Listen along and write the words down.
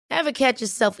Ever catch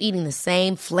yourself eating the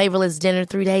same flavorless dinner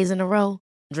 3 days in a row?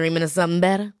 Dreaming of something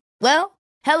better? Well,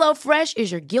 HelloFresh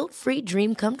is your guilt-free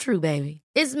dream come true, baby.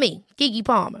 It's me, Keke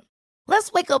Palmer.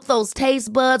 Let's wake up those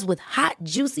taste buds with hot,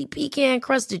 juicy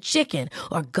pecan-crusted chicken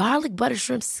or garlic butter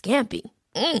shrimp scampi.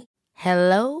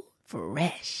 Hello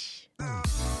Fresh.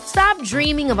 Stop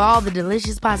dreaming of all the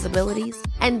delicious possibilities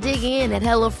and dig in at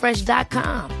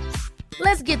HelloFresh.com.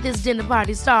 Let's get this dinner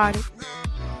party started.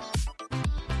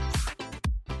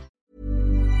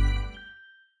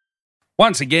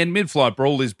 Once again, Mid-Flight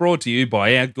Brawl is brought to you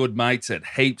by our good mates at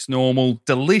Heaps Normal.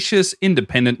 Delicious,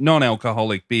 independent,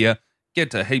 non-alcoholic beer.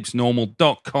 Get to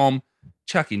heapsnormal.com.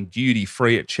 Chuck in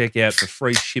duty-free at checkout for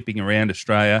free shipping around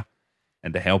Australia.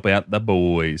 And to help out the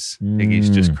boys.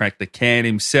 Iggy's just cracked the can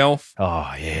himself.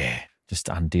 Oh, yeah. Just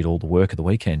undid all the work of the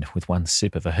weekend with one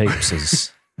sip of a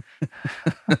Heaps's.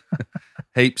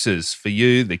 Heaps's for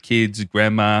you, the kids,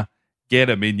 grandma. Get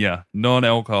them in your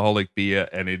non-alcoholic beer,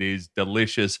 and it is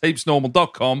delicious.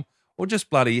 Heapsnormal.com, or just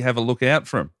bloody have a look out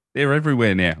for them. They're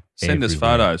everywhere now. Send us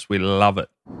photos. We love it.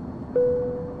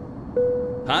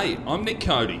 Hey, I'm Nick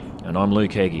Cody. And I'm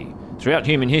Luke Heggie. Throughout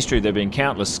human history, there have been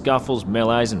countless scuffles,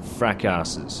 melees and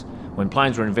fracasses. When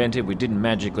planes were invented, we didn't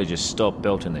magically just stop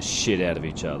belting the shit out of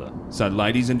each other. So,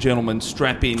 ladies and gentlemen,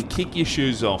 strap in, kick your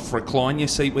shoes off, recline your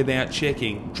seat without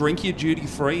checking, drink your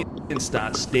duty-free and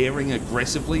start staring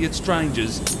aggressively at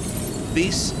strangers.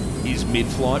 This is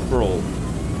Mid-Flight Brawl.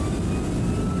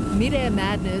 Mid-air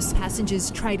madness,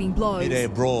 passengers trading blows. Mid-air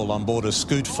brawl on board a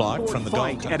scoot flight from the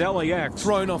Gold Coast. At LAX.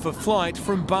 Thrown off a flight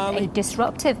from Bali. A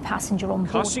disruptive passenger on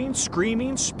board. Cussing,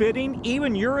 screaming, spitting,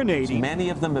 even urinating. Many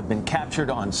of them have been captured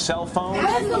on cell phones.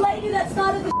 Where's the lady that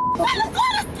started the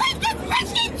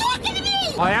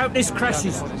I hope this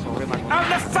crashes.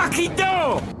 Out the fucking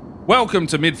door! Welcome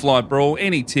to Mid-Flight Brawl.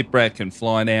 Any tip rat can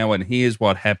fly now, and here's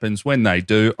what happens when they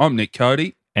do. I'm Nick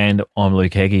Cody. And I'm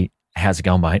Luke Heggie. How's it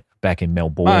going, mate? Back in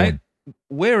Melbourne. Mate,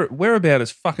 we're about as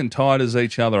fucking tired as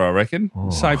each other, I reckon. Oh,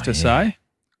 Safe to say.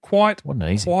 Quite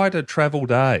a travel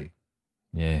day.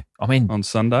 Yeah. I mean, on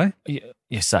Sunday.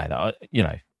 You say that. You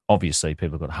know, obviously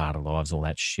people have got harder lives, all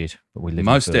that shit. But we live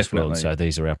Most in the first definitely. world, so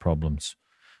these are our problems.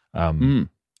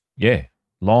 Yeah.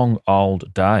 Long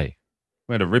old day.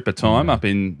 We had a ripper time up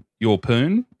in your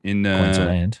poon in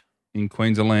Queensland. In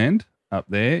Queensland. Up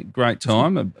there. Great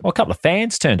time. Well, a couple of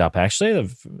fans turned up, actually.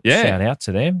 Shout out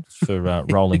to them for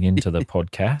rolling into the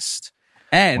podcast.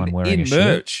 And in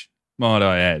merch, might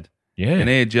I add. Yeah. An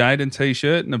Air Jaden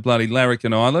T-shirt and a bloody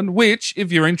Larrikin Island, which,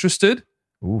 if you're interested,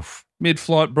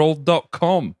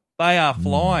 midflightbrawl.com. They are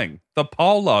flying. The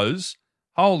polos,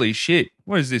 holy shit.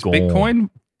 What is this, Gone. Bitcoin?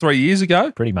 3 years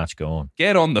ago? Pretty much gone.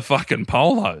 Get on the fucking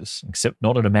polos. Except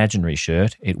not an imaginary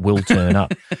shirt. It will turn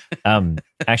up.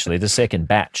 Actually, the second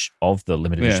batch of the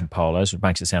limited edition polos, which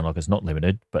makes it sound like it's not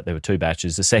limited, but there were two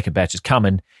batches. The second batch is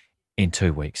coming in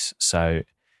 2 weeks. So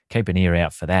keep an ear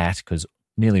out for that because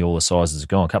nearly all the sizes are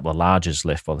gone. A couple of larges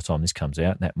left by the time this comes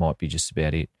out, and that might be just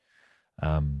about it.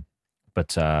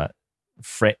 But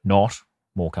fret not,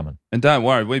 more coming. And don't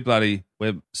worry,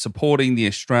 we're supporting the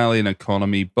Australian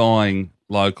economy, buying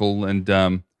local and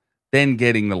then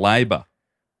getting the labour,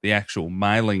 the actual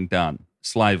mailing done,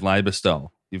 slave labour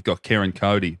style. You've got Karen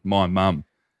Cody, my mum.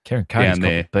 Karen Cody's down got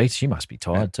there. the beats. She must be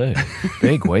tired too.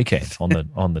 Big weekend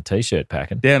on the T-shirt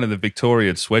packing. Down in the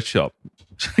Victorian sweatshop.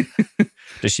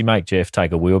 Does she make Jeff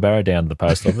take a wheelbarrow down to the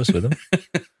post office with him?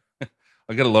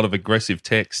 I get a lot of aggressive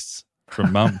texts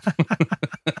from mum.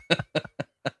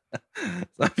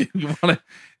 So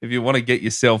if you want to get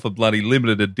yourself a bloody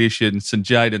limited edition St.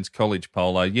 Jaden's College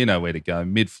polo, you know where to go,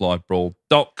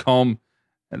 midflightbrawl.com.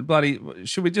 And bloody,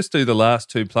 should we just do the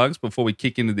last two plugs before we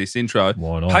kick into this intro?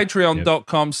 Why not?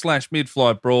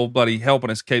 Patreon.com/midflightbrawl, bloody helping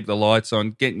us keep the lights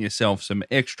on, getting yourself some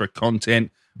extra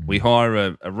content. We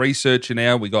hire a researcher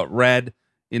now. We got Rad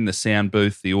in the sound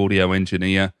booth, the audio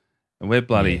engineer, and we're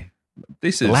bloody...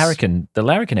 This is the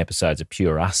Larrikin episodes are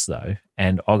pure us though,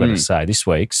 and I've got to say this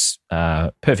week's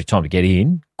perfect time to get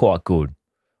in. Quite good,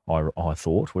 I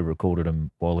thought. We recorded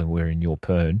them while we were in your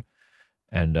pern,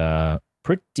 and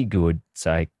pretty good.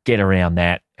 So get around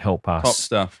that, help us. Top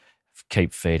stuff.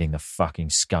 Keep feeding the fucking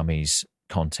scummies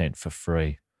content for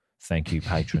free. Thank you,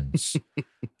 patrons.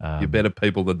 You're better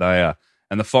people than they are.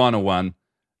 And the final one,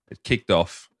 it kicked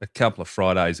off a couple of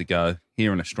Fridays ago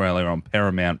here in Australia on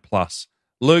Paramount Plus.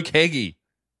 Luke Heggie,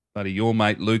 buddy, your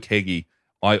mate Luke Heggie,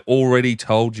 I already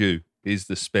told you is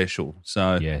the special.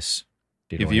 So yes,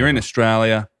 if you're in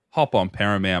Australia, hop on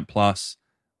Paramount Plus.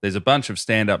 There's a bunch of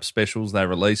stand-up specials they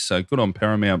release, so good on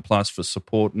Paramount Plus for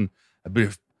supporting a bit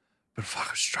of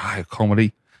fucking Australia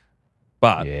comedy.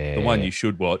 But the one you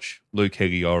should watch, Luke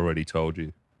Heggie, I already told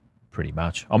you. pretty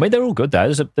much. I mean, they're all good,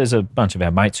 though. There's a bunch of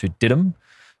our mates who did them.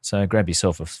 So grab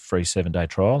yourself a free 7-day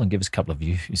trial and give us a couple of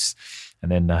views.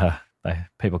 And then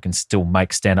people can still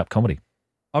make stand-up comedy.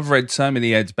 I've read so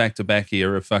many ads back-to-back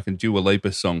here of fucking Dua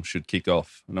Lipa songs should kick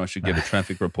off and I should get a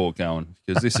traffic report going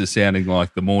because this is sounding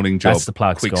like the morning job. That's the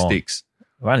plug's quick gone. sticks.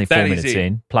 We're only 4 minutes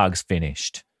in. Plug's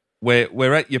finished.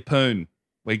 We're at Yeppoon.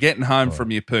 We're getting home from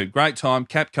Yeppoon. Great time.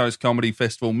 Cap Coast Comedy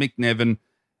Festival. Mick Nevin,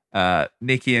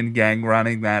 Nicky and gang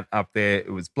running that up there.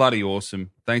 It was bloody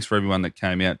awesome. Thanks for everyone that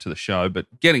came out to the show.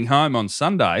 But getting home on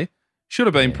Sunday should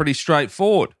have been pretty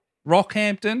straightforward.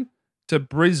 Rockhampton to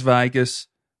Bris Vegas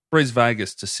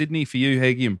to Sydney for you,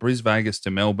 Heggie, and Bris Vegas to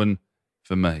Melbourne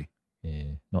for me.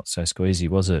 Yeah, not so squeezy,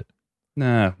 was it?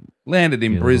 No, landed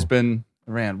in Brisbane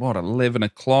around, 11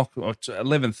 o'clock or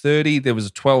 11:30. There was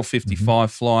a 12:55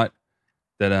 flight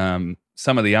that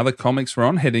some of the other comics were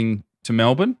on heading to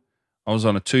Melbourne. I was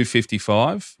on a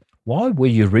 2:55. Why were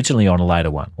you originally on a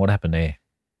later one? What happened there?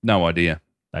 No idea.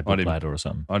 They booked later or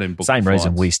something. I didn't book Same the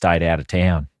reason flights. we stayed out of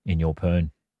town in your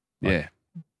Poon. Yeah.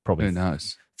 Probably Who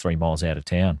knows? 3 miles out of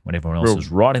town when everyone else was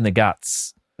right in the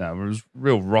guts. No, it was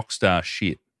real rock star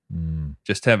shit.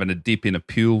 Just having a dip in a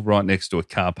pool right next to a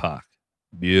car park.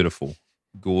 Beautiful,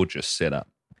 gorgeous setup.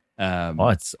 I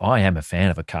am a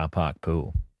fan of a car park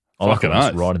pool. I like it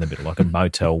right in the middle, like a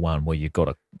motel one where you've got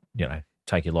to,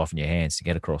 take your life in your hands to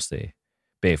get across there,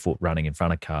 barefoot running in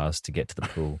front of cars to get to the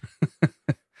pool.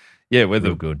 Yeah,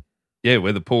 real good. Yeah,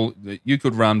 where the pool, you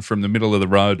could run from the middle of the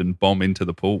road and bomb into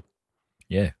the pool.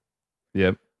 Yeah.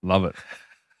 Yep, love it.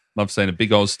 Love seeing a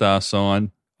big Oz Star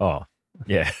sign. Oh,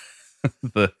 yeah.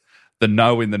 the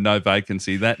no in the no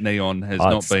vacancy, that neon has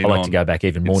not been on. I like to go back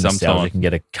even more nostalgic and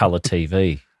get a colour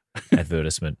TV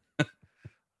advertisement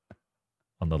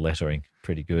on the lettering.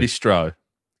 Pretty good. Bistro.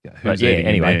 Yeah, who's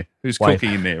anyway. there? Who's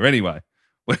cooking in there? Anyway,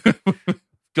 we've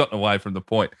gotten away from the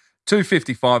point.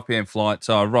 2:55 p.m. flight,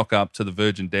 so I rock up to the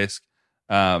Virgin desk.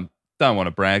 Don't want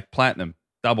to brag. Platinum,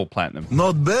 double platinum.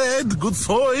 Not bad. Good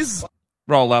choice.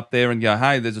 Roll up there and go,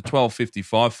 hey, there's a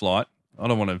 12:55 flight. I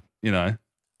don't want to, don't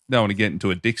want to get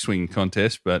into a dick swinging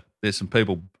contest, but there's some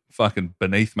people fucking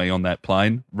beneath me on that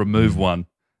plane. Remove one.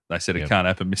 They said it can't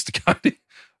happen, Mr. Cody.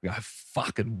 I go,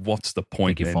 fucking what's the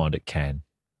point? I think you find it can.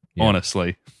 Yeah.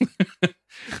 Honestly.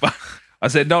 But I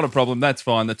said, not a problem. That's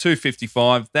fine. The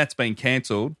 2:55, that's been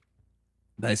cancelled.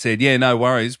 They said, yeah, no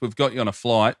worries. We've got you on a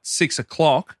flight, 6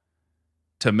 o'clock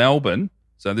to Melbourne.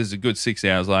 So this is a good 6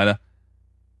 hours later.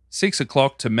 6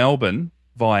 o'clock to Melbourne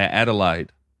via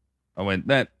Adelaide. I went,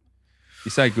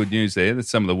 you say good news there. That's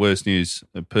some of the worst news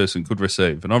a person could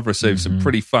receive. And I've received some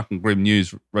pretty fucking grim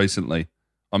news recently.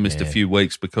 I missed a few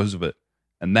weeks because of it.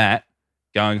 And that,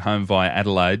 going home via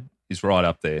Adelaide, is right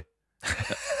up there.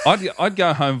 I'd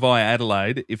go home via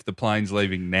Adelaide if the plane's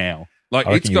leaving now. Like,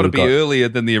 it's got to be earlier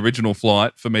than the original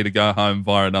flight for me to go home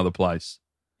via another place.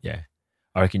 Yeah.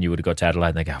 I reckon you would have got to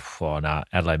Adelaide and they go, oh, no,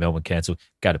 Adelaide, Melbourne cancelled.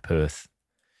 Go to Perth.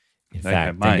 In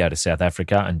fact, then go to South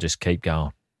Africa and just keep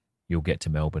going. You'll get to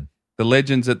Melbourne. The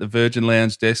legends at the Virgin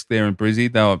Lounge desk there in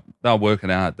Brizzy, they're working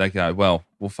hard. They go, well,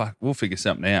 we'll figure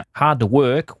something out. Hard to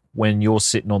work when you're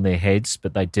sitting on their heads,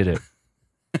 but they did it.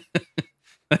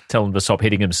 Tell them to stop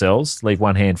hitting themselves. Leave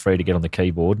one hand free to get on the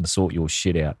keyboard and sort your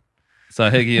shit out. So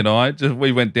Heggie and I,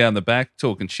 we went down the back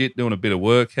talking shit, doing a bit of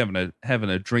work, having a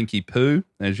drinky poo,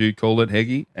 as you call it,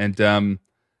 Heggie, and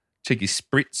cheeky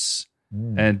spritz,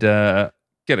 and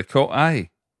get a call.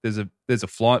 Hey, there's a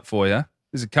flight for you.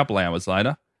 There's a couple hours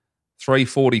later,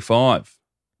 3:45. I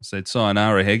said,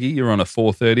 sayonara, Heggie. You're on a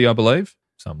 4:30, I believe.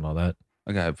 Something like that.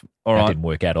 Okay, all right. That didn't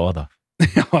work out either.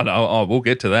 I know. Oh, we'll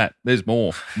get to that. There's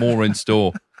more in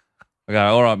store. Okay,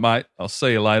 all right, mate. I'll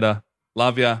see you later.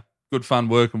 Love you. Good fun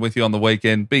working with you on the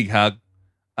weekend. Big hug.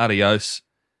 Adios.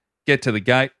 Get to the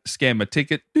gate. Scan my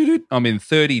ticket. I'm in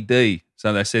 30D.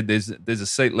 So they said there's a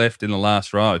seat left in the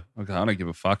last row. Okay, I don't give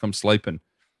a fuck. I'm sleeping.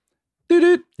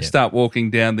 Start walking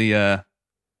down the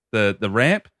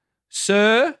ramp.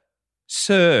 Sir,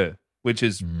 which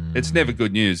is it's never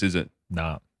good news, is it?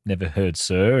 No, never heard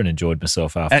sir and enjoyed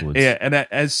myself afterwards. And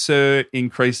as sir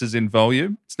increases in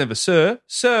volume, it's never sir,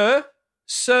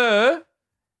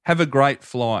 have a great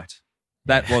flight.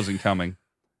 That wasn't coming,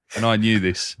 and I knew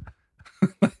this.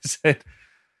 They said,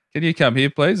 can you come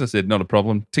here, please? I said, not a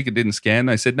problem. Ticket didn't scan.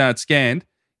 They said, no, it's scanned.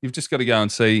 You've just got to go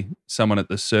and see someone at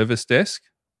the service desk.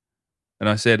 And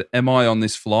I said, am I on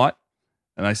this flight?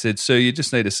 And they said, sir, you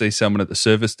just need to see someone at the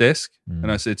service desk.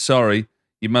 And I said, sorry,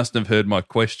 you mustn't have heard my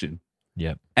question.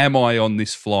 Yep. Am I on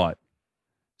this flight?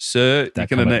 Sir,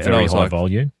 that you're going to need very high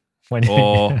volume.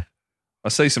 I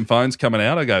see some phones coming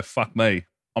out. I go, fuck me.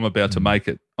 I'm about to make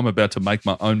it. I'm about to make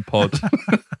my own pod.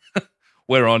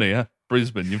 We're on here.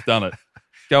 Brisbane. You've done it.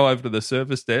 Go over to the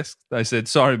service desk. They said,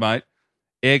 sorry, mate,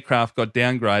 aircraft got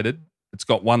downgraded. It's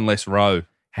got one less row.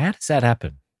 How does that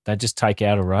happen? They just take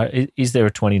out a row? Is there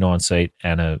a 29-seat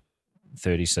and a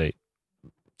 30-seat?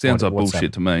 Sounds like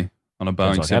bullshit to me on a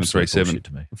Boeing 737.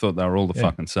 To me. I thought they were all the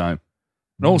fucking same.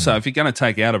 And also, if you're going to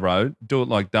take out a row, do it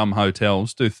like dumb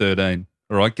hotels. Do 13.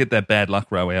 All right, get that bad luck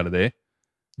row out of there.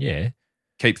 Yeah.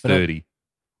 Keep 30.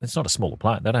 It's not a smaller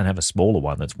plane. They don't have a smaller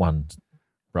one that's one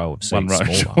row of seats One row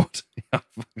smaller. short.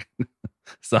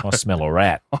 So, I smell a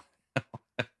rat.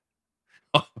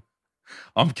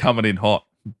 I'm coming in hot.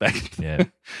 Back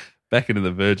into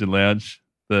the Virgin Lounge.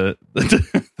 The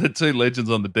two legends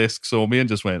on the desk saw me and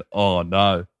just went, oh,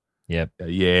 no. Yep.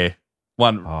 Yeah.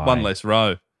 One less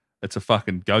row. It's a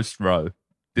fucking ghost row.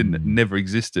 Never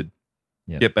existed.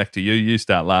 Yep. Get back to you. You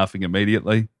start laughing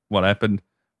immediately. What happened?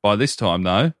 By this time,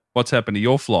 though, what's happened to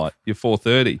your flight? Your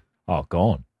 4:30? Oh,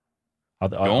 gone.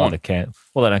 Gone. Well,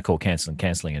 they don't call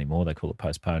cancelling anymore. They call it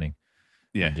postponing.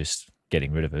 Yeah. And just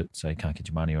getting rid of it so you can't get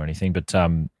your money or anything. But,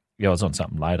 I was on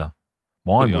something later.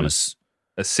 Mine was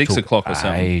at 6 o'clock or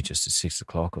something. Ages at 6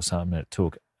 o'clock or something. It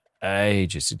took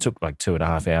ages. It took like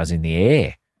 2.5 hours in the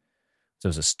air. There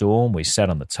was a storm. We sat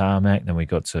on the tarmac. Then we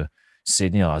got to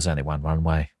Sydney. I was only one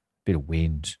runway. Bit of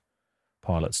wind.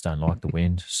 Pilots don't like the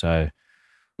wind. So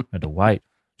I had to wait,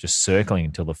 just circling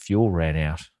until the fuel ran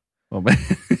out. Oh, man.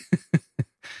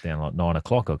 Down like 9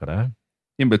 o'clock I got home.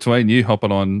 In between you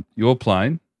hopping on your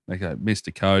plane, they go,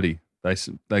 Mr. Cody.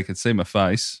 They could see my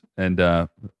face. And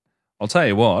I'll tell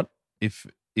you what, if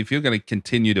you're going to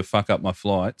continue to fuck up my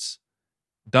flights,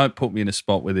 don't put me in a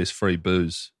spot where there's free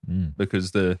booze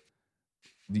because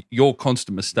your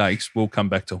constant mistakes will come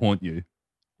back to haunt you.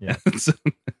 Yeah.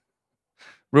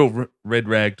 Real red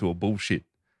rag to a bullshit.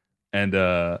 And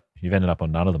you've ended up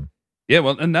on none of them. Yeah,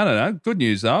 well, no. Good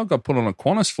news, though. I got put on a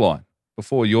Qantas flight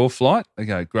before your flight. They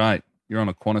go, great, you're on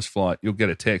a Qantas flight. You'll get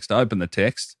a text. Open the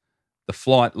text. The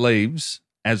flight leaves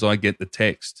as I get the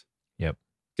text. Yep.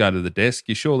 Go to the desk.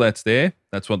 You sure that's there?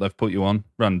 That's what they've put you on.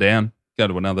 Run down. Go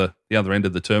to the other end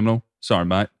of the terminal. Sorry,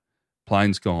 mate.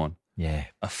 Plane's gone. Yeah.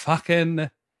 A fucking,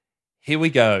 here we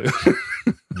go.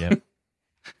 Yep.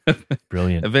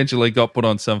 Brilliant. Eventually got put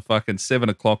on some fucking 7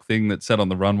 o'clock thing that sat on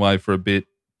the runway for a bit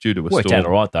due to a Worked storm. out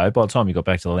all right, though. By the time you got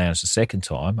back to the lounge the second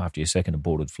time, after your second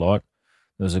aborted flight,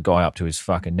 there was a guy up to his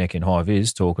fucking neck in high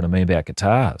vis talking to me about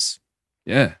guitars.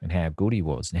 Yeah. And how good he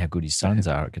was and how good his sons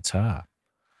are at guitar.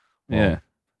 Yeah.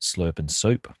 Slurping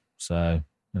soup. So,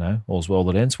 all's well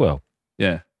that ends well.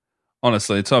 Yeah.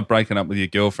 Honestly, it's like breaking up with your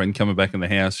girlfriend, coming back in the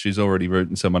house, she's already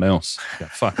rooting someone else. Go,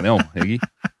 fucking hell, Higgy.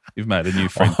 You've made a new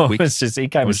friend quick. He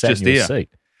came and sat in your seat.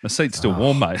 My seat's still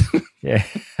warm, mate. Yeah.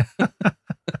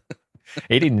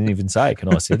 He didn't even say, can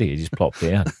I sit here? He just plopped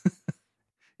down.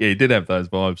 Yeah, he did have those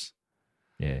vibes.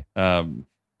 Yeah.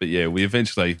 But yeah, we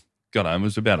eventually got home. It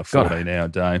was about a 14-hour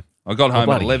day. I got home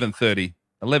at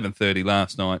 11:30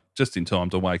 last night, just in time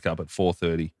to wake up at 4:30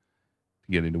 to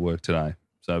get into work today.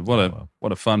 So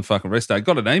what a fun fucking rest day.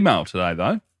 Got an email today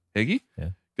though, Heggy. Yeah.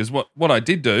 Because what I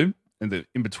did do in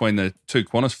between the two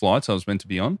Qantas flights I was meant to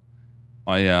be on,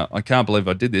 I can't believe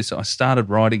I did this. I started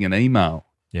writing an email.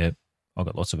 Yeah. I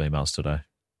got lots of emails today.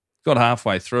 Got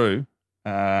halfway through,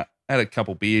 had a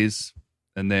couple beers,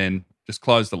 and then just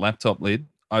closed the laptop lid,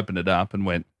 opened it up, and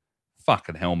went,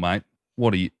 "Fucking hell, mate!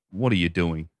 What are you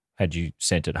doing?" Had you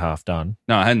sent it half done?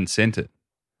 No, I hadn't sent it.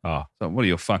 Oh, so what are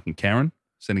you, fucking Karen?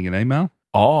 Sending an email?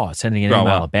 Oh, sending an Grow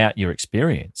email up. about your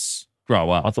experience. Grow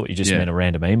up. I thought you just meant a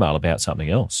random email about something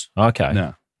else. Okay.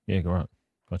 No. Yeah, right.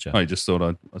 Gotcha. I just thought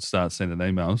I'd start sending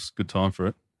emails. Good time for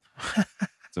it.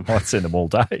 I'd send them all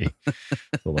day.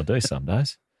 That's all I do some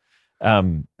days.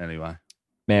 Anyway.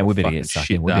 Man, we better fucking get stuck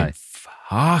shit in. We've day. been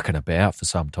fucking about for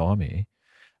some time here.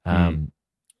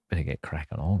 Better get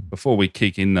cracking on. Before we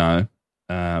kick in, though,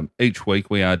 each week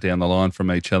we are down the line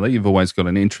from each other. You've always got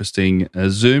an interesting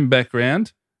Zoom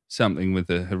background, something with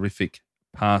a horrific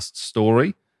past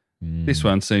story. This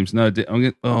one seems I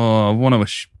want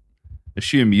to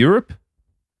assume Europe.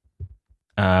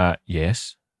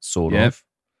 Yes, sort of.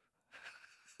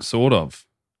 Sort of.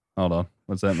 Hold on.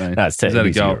 What's that mean? No, it's is that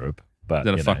a go? Europe. But, is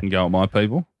that a fucking go at my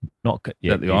people? Not is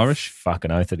that the Irish?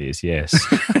 Fucking oath it is, yes.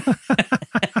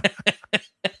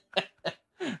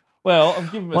 Well, I'm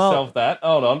giving myself that.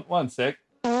 Hold on, one sec.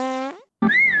 I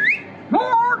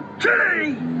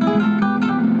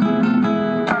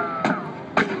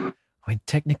mean,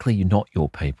 technically, you're not your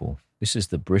people. This is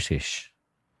the British.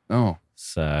 Oh.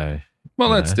 So. Well,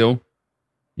 that's still.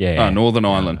 Yeah. Oh, Northern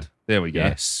Ireland. There we go.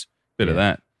 Yes. Bit of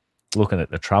that. Looking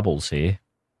at the Troubles here.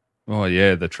 Oh,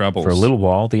 yeah, the Troubles. For a little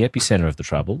while, the epicenter of the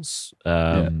Troubles,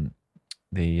 the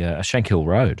Shankill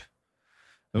Road.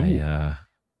 a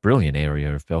brilliant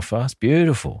area of Belfast.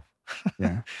 Beautiful.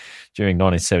 Yeah. During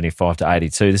 1975 to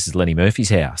 82, this is Lenny Murphy's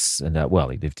house. And, he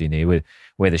lived in there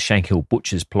where the Shankill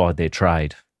butchers plied their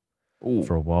trade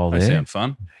for a while there. They sound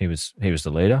fun. He was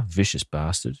the leader, vicious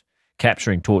bastard,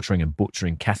 capturing, torturing and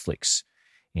butchering Catholics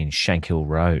in Shankill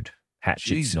Road. Hatchets,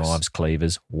 Jesus. knives,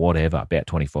 cleavers, whatever, about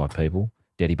 25 people,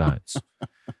 deady bones.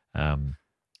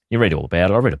 You read all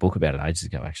about it. I read a book about it ages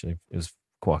ago, actually. It was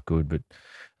quite good, but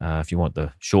if you want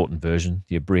the shortened version,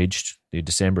 the abridged, the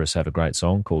Decemberists have a great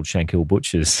song called Shankill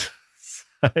Butchers.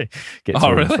 Get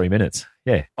through in 3 minutes.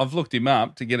 Yeah. I've looked him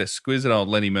up to get a squiz at old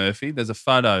Lenny Murphy. There's a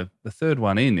photo, the third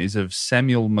one in, is of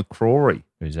Samuel McCrory.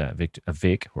 Who's that? A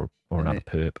Vic or another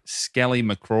perp? Scally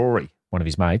McCrory. One of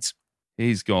his mates.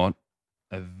 He's got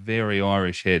a very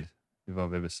Irish head, if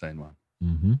I've ever seen one.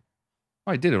 Mm-hmm.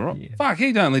 Oh, he did it right. Yeah. Fuck,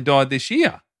 he'd only died this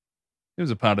year. He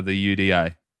was a part of the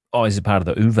UDA. Oh, he's a part of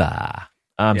the UVA.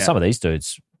 Yeah. Some of these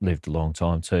dudes lived a long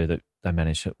time too. That they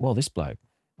managed to. Well, this bloke,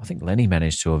 I think Lenny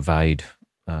managed to evade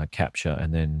capture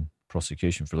and then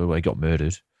prosecution for a little while. He got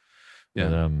murdered.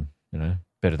 Yeah. But,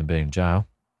 better than being in jail.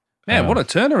 Man, what a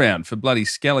turnaround for bloody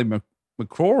Scally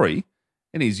McCrory.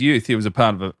 In his youth, he was a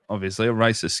part of, obviously, a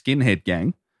racist skinhead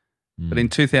gang. But in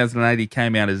 2008, he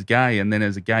came out as gay and then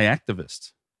as a gay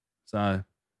activist. So,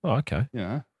 Oh, okay.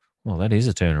 yeah. Well, that is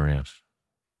a turnaround.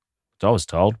 I was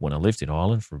told when I lived in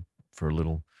Ireland for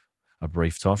a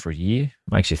brief time, for a year.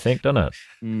 Makes you think, doesn't it?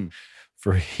 Mm.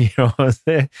 For a year I was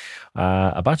there.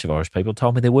 A bunch of Irish people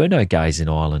told me there were no gays in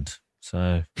Ireland.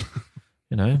 So,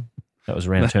 that was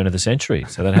around turn of the century.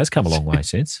 So that has come a long way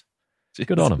since.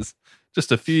 Good on them.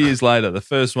 Just a few years later, the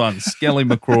first one, Scally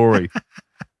McCrory.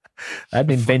 They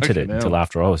hadn't invented it until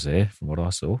after I was there, from what I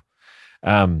saw.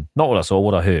 Not what I saw,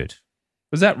 what I heard.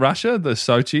 Was that Russia, the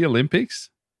Sochi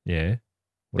Olympics? Yeah.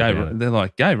 They're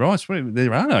like, gay rights?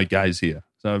 There are no gays here.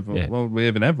 So, well, we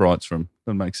even have rights from.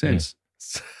 Doesn't make sense.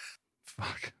 Yeah.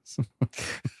 Fuck.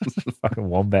 Fucking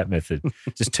wombat method.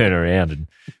 Just turn around and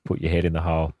put your head in the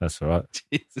hole. That's all right.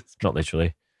 Jesus. Not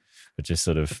literally, but just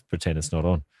sort of pretend it's not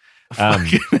on.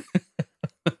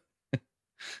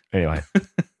 Anyway,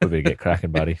 we better get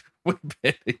cracking, buddy. We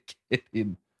better get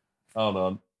in. Hold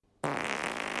on.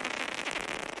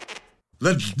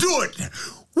 Let's do it.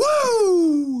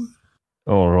 Woo!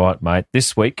 All right, mate.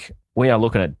 This week, we are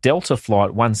looking at Delta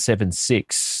Flight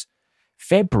 176,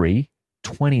 February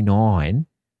 29,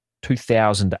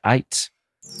 2008.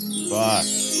 Fuck.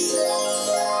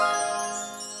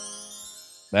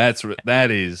 That's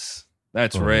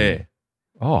rare.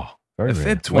 Oh, very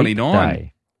rare. Feb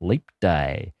 29. Leap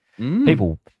day.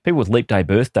 People with leap day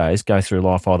birthdays go through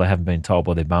life either having been told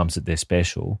by their mums that they're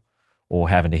special or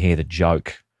having to hear the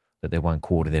joke that they're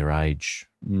 1/4 their age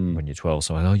when you're 12.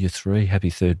 So, you're 3, happy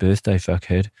 3rd birthday,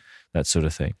 fuckhead. That sort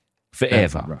of thing.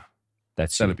 Forever.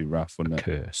 That'd be rough, wouldn't it?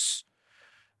 Curse.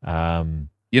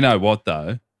 You know what,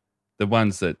 though? The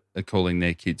ones that are calling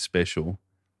their kids special,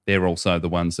 they're also the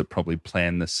ones that probably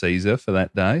plan the Caesar for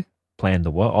that day. Plan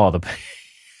the what? Oh, the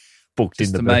booked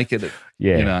just in the to make it,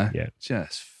 yeah.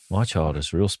 Just my child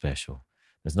is real special.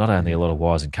 There's not only a lot of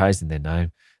Y's and K's in their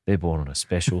name, they're born on a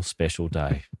special, special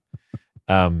day.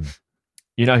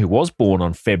 You know who was born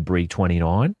on February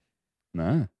 29?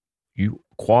 No. You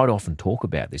quite often talk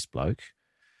about this bloke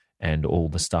and all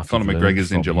the stuff. Conor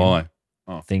McGregor's in July.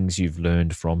 Things you've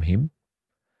learned from him.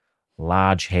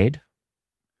 Large head.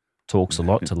 Talks a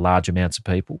lot to large amounts of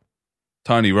people.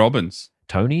 Tony Robbins.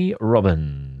 Tony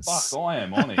Robbins. Fuck, I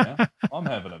am on here. I'm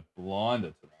having a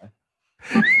blinder today.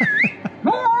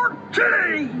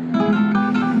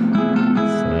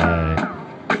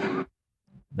 So,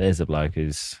 there's a bloke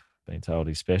who's been told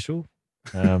he's special.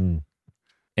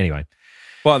 Anyway.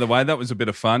 By the way, that was a bit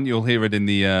of fun. You'll hear it in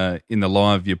the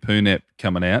live Yapoonep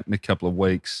coming out in a couple of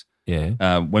weeks.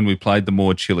 Yeah. When we played the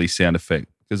more chilly sound effect.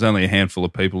 There's only a handful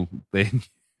of people there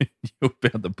knew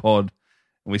about the pod.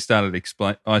 And I started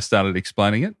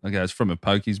explaining it. I go, it's from a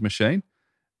pokies machine.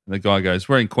 And the guy goes,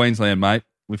 we're in Queensland, mate.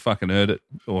 We fucking heard it.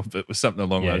 Or it was something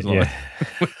along those lines.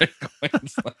 We're in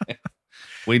Queensland.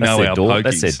 We know our pokies.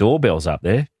 That's their doorbells up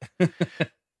there.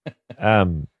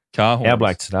 Car horns. Our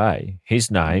bloke today,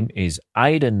 his name is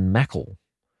Aidan Mackle.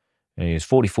 And he was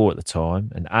 44 at the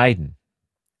time. And Aidan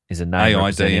is a name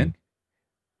A-I-D-N?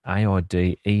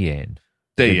 A-I-D-E-N.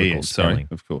 D-E-N, sorry,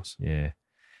 of course. Yeah.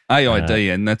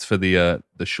 A-I-D-N, that's for the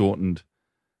shortened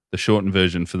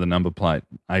version for the number plate,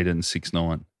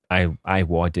 869.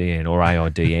 A-Y-D-N or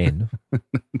A-I-D-N.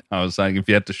 I was saying if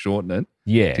you had to shorten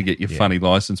it to get your funny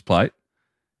license plate,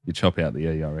 you chop out the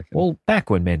E, I reckon. Well, back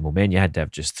when men were men, you had to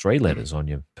have just 3 letters on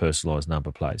your personalised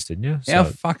number plates, didn't you? How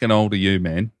fucking old are you,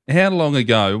 man? How long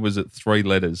ago was it 3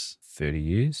 letters? 30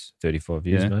 years, 35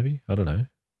 years Yeah. maybe. I don't know.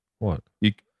 What?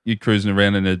 You cruising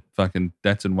around in a fucking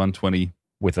Datsun 120.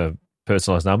 With a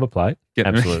personalised number plate?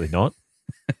 Getting Absolutely not.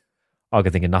 I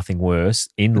could think of nothing worse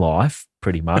in life,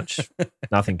 pretty much.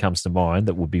 Nothing comes to mind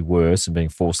that would be worse than being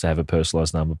forced to have a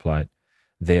personalised number plate.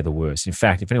 They're the worst. In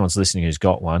fact, if anyone's listening who's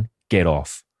got one, get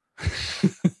off.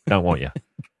 Don't want you.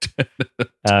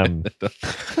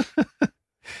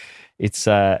 It's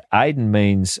Aiden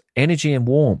means energy and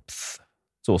warmth.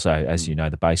 It's also, as you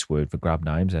know, the base word for grub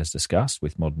names, as discussed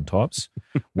with modern types.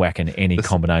 Whacking any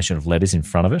combination of letters in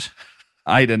front of it.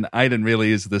 Aiden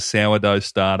really is the sourdough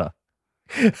starter.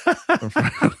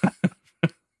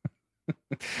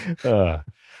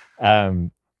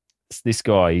 This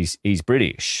guy, he's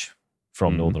British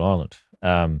from Northern Ireland.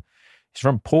 He's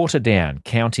from Portadown,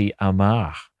 County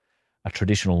Armagh, a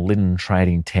traditional linen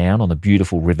trading town on the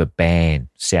beautiful River Bann,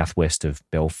 southwest of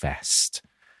Belfast.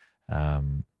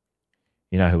 You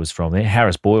know who was from there?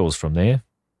 Harris Boyle's from there.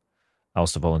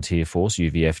 Ulster Volunteer Force,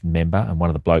 UVF member, and one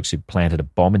of the blokes who planted a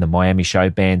bomb in the Miami show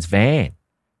band's van.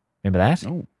 Remember that?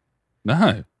 Oh,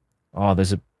 no. Oh,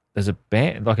 there's a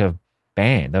band, like a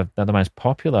band. They're the most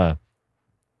popular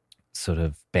sort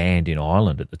of band in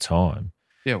Ireland at the time.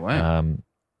 Yeah, wow.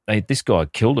 This guy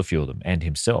killed a few of them and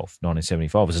himself.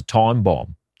 1975 it was a time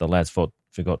bomb. The lads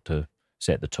forgot to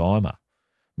set the timer,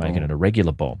 making it a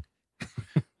regular bomb.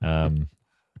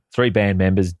 3 band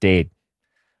members dead.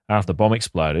 After the bomb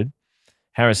exploded,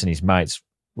 Harris and his mates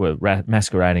were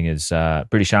masquerading as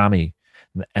British Army,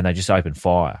 and they just opened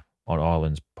fire on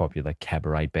Ireland's popular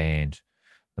cabaret band,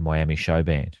 the Miami Show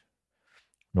Band.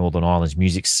 Northern Ireland's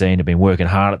music scene had been working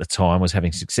hard at the time, was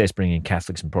having success bringing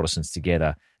Catholics and Protestants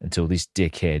together until this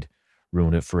dickhead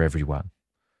ruined it for everyone.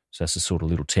 So that's the sort of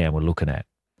little town we're looking at.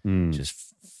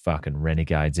 Just fucking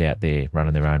renegades out there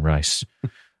running their own race.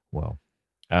 Well,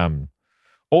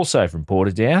 also from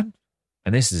Portadown,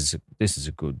 and this is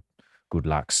a good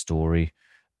luck story,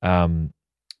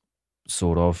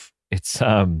 sort of. It's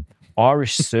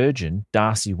Irish surgeon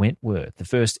Darcy Wentworth, the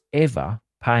first ever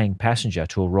paying passenger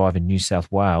to arrive in New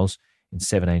South Wales in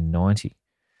 1790.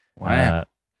 Wow.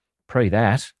 Pre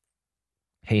that,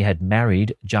 he had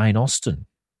married Jane Austen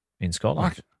in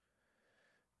Scotland. Fuck.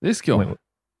 This guy.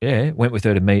 Went with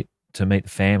her to meet the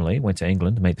family, went to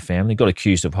England to meet the family, got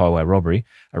accused of highway robbery,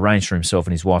 arranged for himself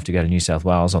and his wife to go to New South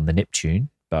Wales on the Neptune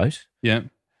boat. Yeah.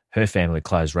 Her family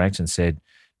closed ranks and said,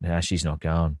 no, she's not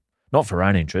going. Not for her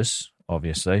own interests,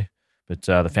 obviously, but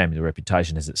the family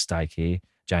reputation is at stake here.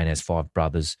 Jane has 5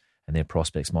 brothers and their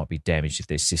prospects might be damaged if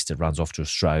their sister runs off to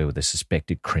Australia with a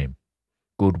suspected crim.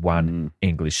 Good one,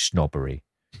 English snobbery,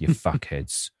 you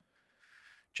fuckheads.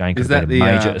 Jane could have been a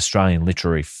major Australian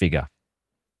literary figure.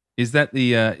 Is that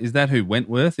who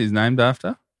Wentworth is named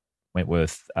after?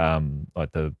 Wentworth,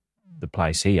 like the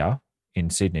place here in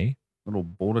Sydney. Little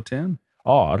border town?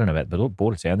 Oh, I don't know about the little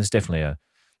border town. There's definitely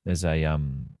there's a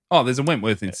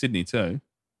Wentworth in Sydney too.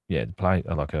 Yeah, the play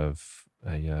like a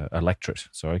electorate,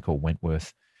 called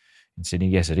Wentworth in Sydney.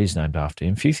 Yes, it is named after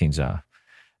him. A few things are.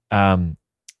 But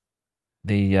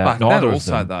that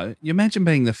also, though, you imagine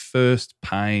being the first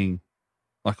paying,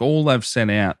 like all they've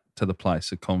sent out to the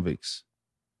place are convicts.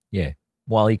 Yeah,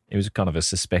 well, he was kind of a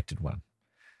suspected one.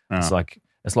 Oh.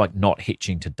 It's like not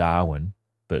hitching to Darwin,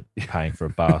 but paying for a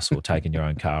bus or taking your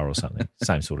own car or something.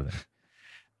 Same sort of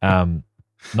thing.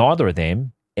 Neither of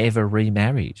them ever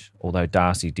remarried, although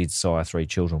Darcy did sire 3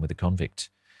 children with a convict.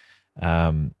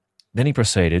 Then he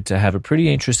proceeded to have a pretty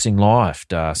interesting life,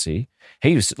 Darcy.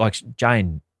 He was like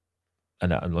Jane,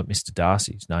 like Mr.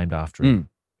 Darcy's named after him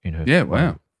in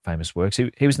her famous works.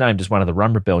 He was named as one of the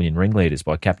Rum Rebellion ringleaders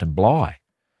by Captain Bligh.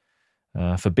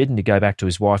 Forbidden to go back to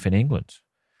his wife in England.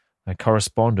 They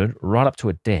corresponded right up to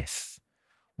her death.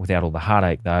 Without all the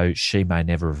heartache, though, she may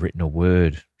never have written a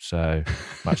word, so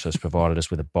much less provided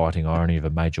us with a biting irony of her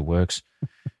major works.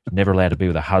 Never allowed to be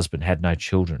with a husband, had no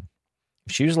children.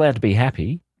 If she was allowed to be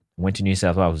happy, went to New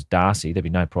South Wales with Darcy, there'd be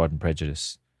no Pride and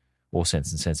Prejudice or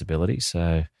Sense and Sensibility.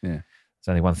 So there's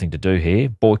only one thing to do here.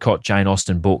 Boycott Jane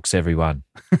Austen books, everyone,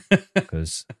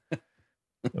 because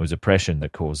it was oppression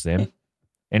that caused them.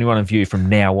 Anyone of you from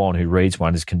now on who reads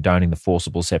one is condoning the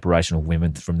forcible separation of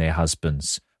women from their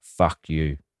husbands. Fuck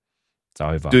you. It's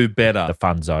over. Do better. The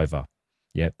fun's over.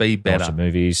 Yep. Be better. Watch the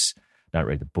movies. Don't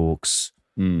read the books.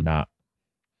 Nah.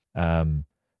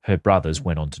 Her brothers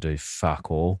went on to do fuck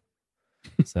all.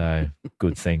 So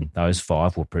good thing those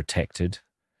 5 were protected.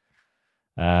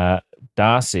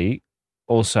 Darcy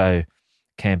also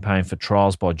campaigned for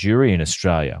trials by jury in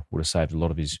Australia. Would have saved a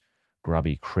lot of his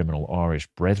grubby criminal Irish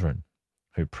brethren,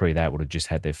 who pre that would have just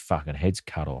had their fucking heads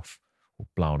cut off or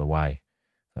blown away.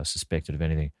 They were suspected of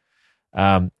anything.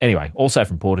 Anyway, also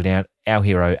from Portadown, our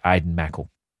hero, Aidan Mackle.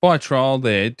 By trial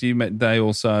there, do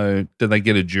they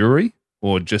get a jury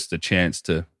or just a chance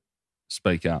to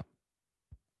speak up?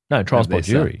 No, trials by Have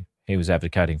their jury. He was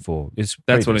advocating for. That's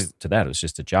That's what to that. It was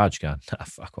just a judge going, "Nah,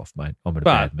 fuck off, mate. I'm in a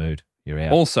bad mood. You're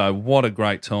out." Also, what a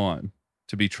great time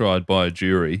to be tried by a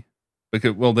jury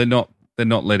because, well, they're not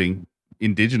letting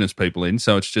Indigenous people in,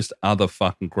 so it's just other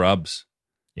fucking grubs.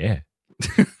 Yeah.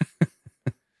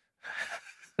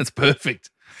 That's perfect.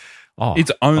 Oh,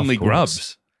 it's only of course.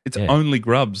 grubs. It's only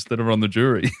grubs that are on the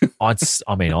jury.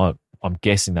 I'm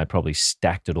guessing they probably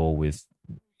stacked it all with,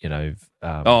 of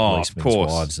policemen's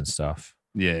course. wives and stuff.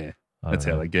 Yeah, I that's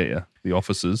don't how know. they get you. The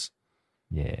officers.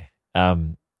 Yeah.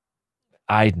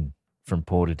 Aidan from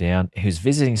Portadown, who's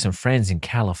visiting some friends in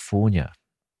California,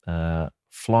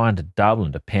 flying to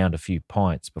Dublin to pound a few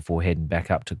pints before heading back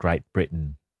up to Great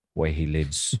Britain, where he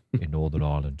lives in Northern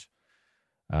Ireland.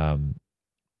 The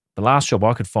last job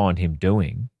I could find him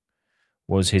doing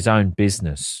was his own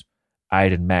business,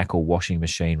 Aidan Mackle Washing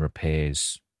Machine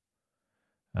Repairs.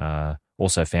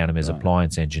 Also found him as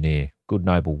appliance engineer. Good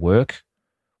noble work.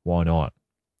 Why not?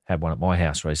 Had one at my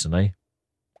house recently.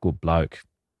 Good bloke.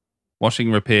 Washing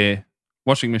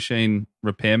machine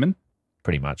repairman.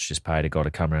 Pretty much just paid a guy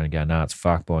to come around and go, "No, it's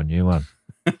fucked, buy a new one."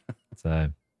 So,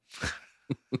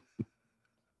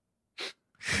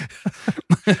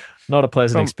 not a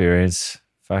pleasant experience.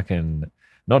 Fucking,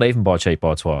 not even buy cheap,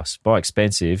 buy twice. Buy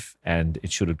expensive, and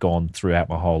it should have gone throughout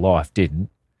my whole life. Didn't.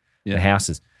 Yeah. The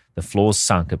house the floor's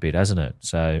sunk a bit, hasn't it?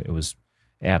 So it was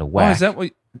out of whack.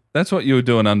 That's what you were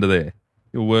doing under there?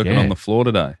 You were working on the floor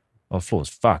today. Oh, the floor's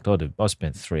fucked. I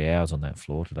spent 3 hours on that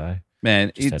floor today.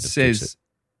 Man, Just had it to fix says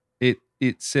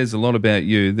it says a lot about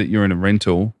you that you're in a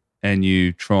rental and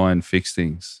you try and fix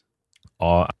things.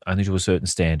 Oh, only to a certain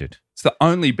standard. It's the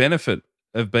only benefit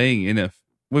of being in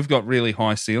we've got really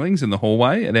high ceilings in the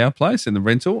hallway at our place in the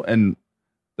rental and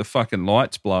the fucking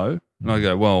lights blow. And I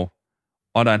go, well,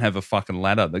 I don't have a fucking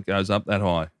ladder that goes up that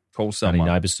high. Call someone.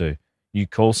 Only neighbours do. You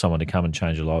call someone to come and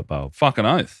change a light bulb. Fucking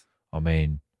oath. I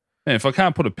mean, man, if I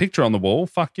can't put a picture on the wall,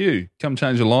 fuck you. Come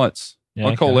change the lights. yeah,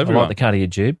 I call I everyone. like the cut of your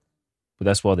jib, but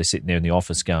that's why they're sitting there in the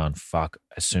office going, "Fuck,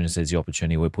 as soon as there's the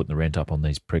opportunity, we're putting the rent up on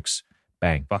these pricks."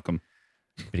 Bang. Fuck them.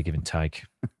 Bit of give and take.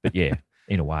 But yeah,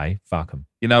 in a way, fuck them.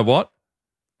 You know what?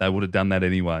 They would have done that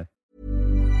anyway.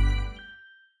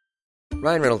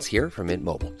 Ryan Reynolds here from Mint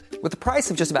Mobile. With the price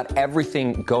of just about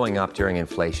everything going up during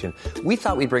inflation, we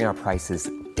thought we'd bring our prices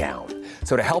down.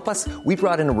 So to help us, we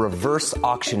brought in a reverse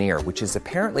auctioneer, which is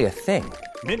apparently a thing.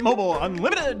 Mint Mobile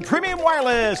Unlimited Premium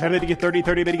Wireless. How to get 30,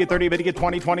 30, bit to get 30, bit to get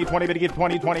 20, 20, 20, bit to get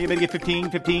 20, 20, bit to get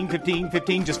 15, 15, 15,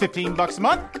 15, just $15 a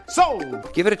month?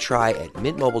 Sold! Give it a try at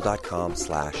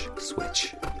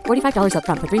mintmobile.com/switch. $45 up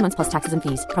front for 3 months plus taxes and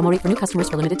fees. Promo rate for new customers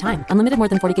for limited time. Unlimited more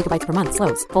than 40 gigabytes per month.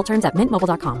 Slows full terms at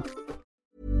mintmobile.com.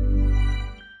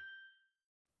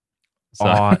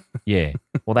 So, yeah.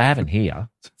 Well, they haven't here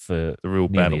for the real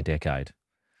nearly battle. a decade.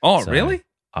 Oh, So really?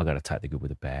 I got to take the good with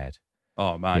the bad.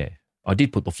 Oh, mate. Yeah. I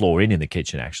did put the floor in the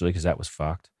kitchen, actually, because that was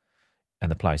fucked.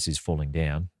 And the place is falling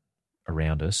down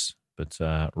around us. But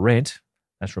rent,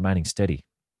 that's remaining steady.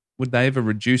 Would they ever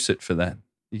reduce it for that?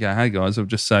 You go, hey, guys, I've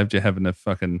just saved you having a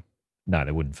fucking... No,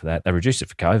 they wouldn't for that. They reduced it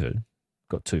for COVID.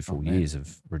 Got 2 full man. years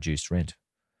of reduced rent.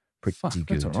 Pretty Fuck, good.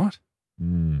 that's all right.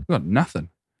 Mm, We've got nothing.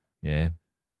 yeah.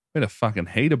 We had a fucking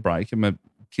heater break and my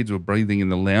kids were breathing in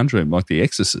the lounge room like The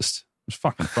Exorcist. It was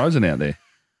fucking frozen out there.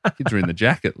 Kids were in the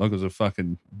jacket like it was a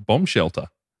fucking bomb shelter.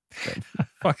 What the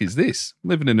fuck is this?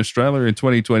 Living in Australia in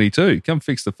 2022. Come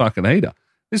fix the fucking heater.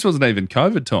 This wasn't even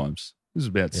COVID times. This was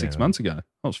about 6 months ago.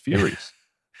 I was furious.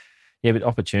 Yeah, but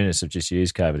opportunists have just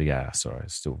used COVID to go, sorry,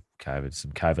 it's still COVID,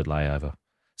 some COVID layover.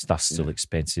 Stuff's still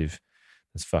expensive.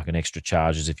 There's fucking extra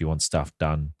charges if you want stuff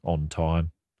done on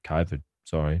time. COVID,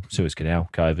 sorry. Suez Canal,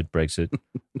 COVID, Brexit,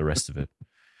 the rest of it.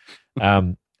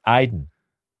 Aidan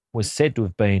was said to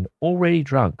have been already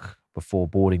drunk before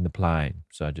boarding the plane,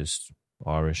 so just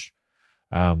Irish.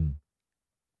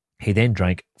 He then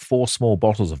drank 4 small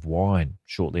bottles of wine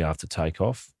shortly after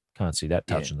takeoff. Can't see that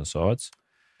touching the sides.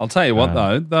 I'll tell you what,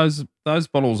 though, those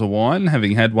bottles of wine,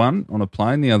 having had one on a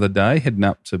plane the other day, heading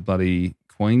up to bloody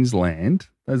Queensland,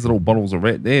 those little bottles of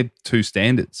red, they're 2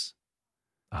 standards.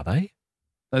 Are they?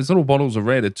 Those little bottles of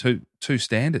red are two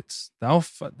standards. They'll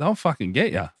fucking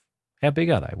get you. How big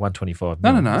are they? 125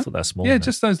 No, mil? no. I thought they're small. Yeah, than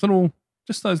just those little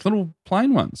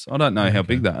plain ones. I don't know how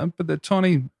big they are, but they're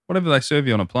tiny. Whatever they serve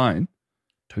you on a plane,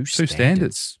 Two two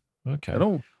standards. Okay.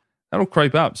 That'll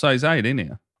creep up. So he's 8 in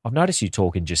here. I've noticed you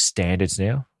talking just standards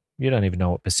now. You don't even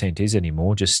know what percent is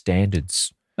anymore, just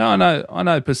standards. No, I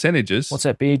know percentages. What's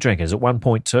that beer drink? Is it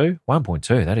 1.2?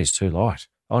 1.2, that is too light.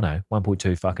 Oh no,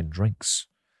 1.2 fucking drinks.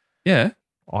 Yeah.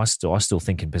 I still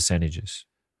think in percentages.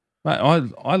 Mate,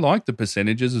 I like the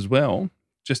percentages as well.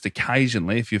 Just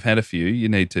occasionally, if you've had a few, you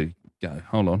need to go,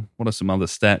 hold on, what are some other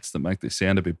stats that make this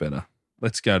sound a bit better?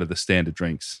 Let's go to the standard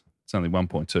drinks. It's only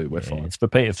 1.2. We're fine.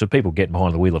 It's for people getting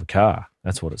behind the wheel of a car.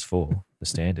 That's what it's for, the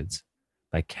standards.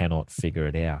 They cannot figure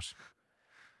it out.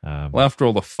 Well, after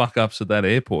all the fuck-ups at that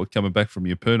airport coming back from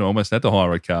Yapuna, I almost had to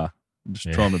hire a car. I'm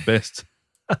just trying my best.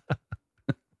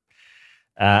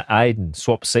 Aiden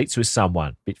swapped seats with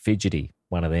someone, bit fidgety,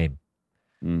 one of them.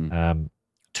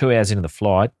 2 hours into the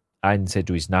flight, Aiden said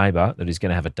to his neighbour that he's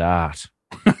going to have a dart.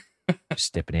 Just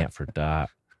stepping out for a dart.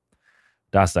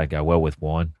 Darts don't go well with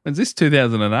wine. Is this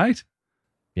 2008?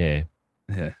 Yeah.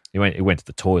 Yeah. He went to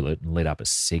the toilet and lit up a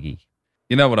ciggy.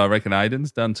 You know what I reckon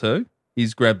Aiden's done too?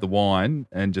 He's grabbed the wine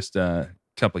and just a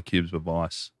couple of cubes of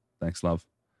ice. Thanks, love.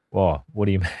 Oh, what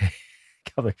do you mean?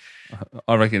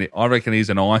 I reckon he's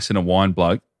an ice and a wine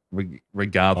bloke,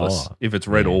 regardless if it's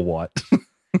red or white.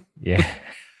 Yeah.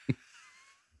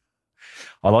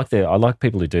 I like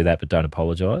people who do that but don't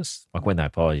apologise. Like when they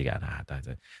apologise, you go, nah, don't do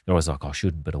it. They're always like, I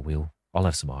shouldn't, but I will. I'll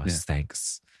have some ice,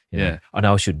 thanks. You know, I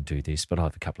know I shouldn't do this, but I'll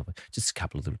have just a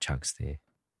couple of little chunks there.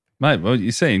 Mate, well,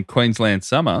 you see in Queensland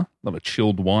summer, a lot of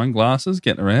chilled wine glasses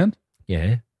getting around.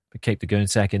 Yeah, but keep the goon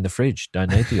sack in the fridge.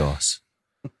 Don't need the ice.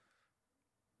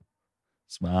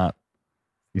 Smart.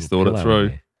 He's thought it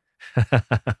through.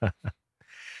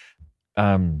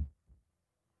 A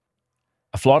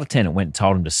flight attendant went and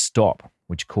told him to stop,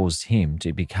 which caused him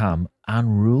to become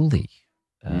unruly.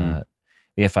 The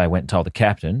FA went and told the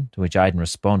captain, to which Aiden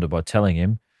responded by telling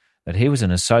him that he was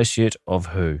an associate of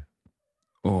who?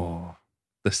 Oh,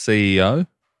 the CEO?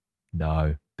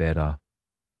 No, better.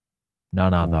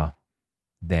 None other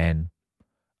than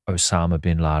Osama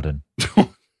bin Laden.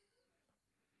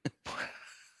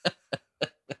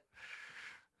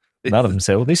 None of them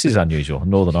said, well, this is unusual. A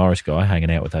Northern Irish guy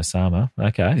hanging out with Osama.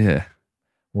 Okay. Yeah.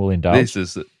 We'll indulge.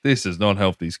 This has not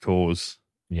helped his cause.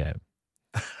 Yeah.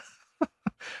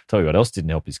 Tell you what else didn't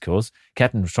help his cause.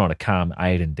 Captain was trying to calm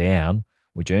Aiden down,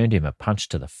 which earned him a punch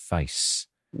to the face.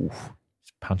 Oof.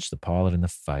 Punched the pilot in the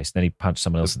face. Then he punched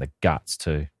someone else in the guts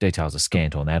too. Details are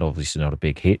scant on that. Obviously not a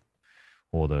big hit,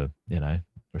 or the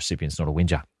recipient's not a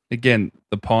whinger. Again,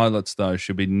 the pilots though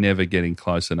should be never getting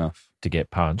close enough to get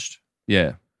punched.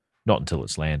 Yeah. Not until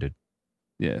it's landed.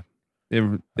 Yeah.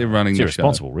 They're running it's the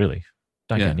irresponsible, show. Really.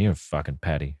 Don't go near a fucking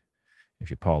paddy if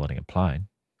you're piloting a plane.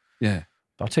 Yeah.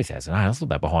 By 2008, I thought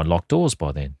they were behind locked doors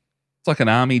by then. It's like an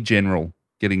army general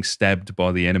getting stabbed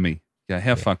by the enemy.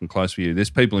 How fucking close were you? There's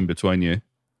people in between you.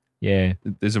 Yeah.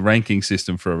 There's a ranking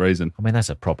system for a reason. I mean, that's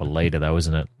a proper leader though,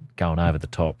 isn't it? Going over the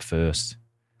top first.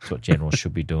 That's what generals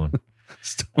should be doing.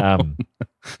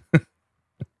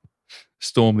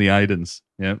 Storm the Aidens.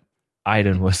 Yeah.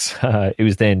 Aiden was he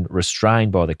was then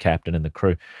restrained by the captain and the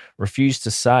crew, refused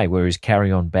to say where his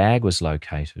carry-on bag was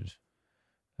located.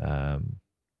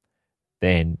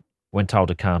 Then, when told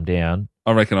to calm down...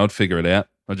 I reckon I'd figure it out.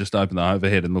 I'd just open the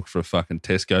overhead and look for a fucking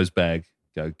Tesco's bag.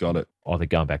 Go, got it. Oh, they're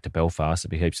going back to Belfast. There'd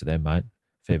be heaps of them, mate.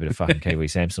 Fair bit of fucking Kiwi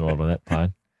Samson on that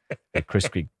plane. A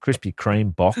Krispy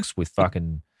Kreme box with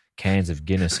fucking cans of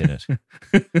Guinness in it.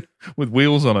 With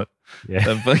wheels on it. Yeah.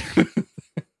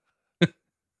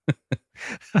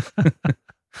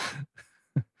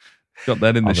 Got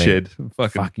that in the shed.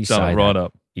 Fucking sum it right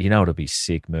up. You know it'd be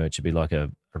sick merch. It'd be like a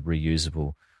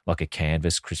reusable, like a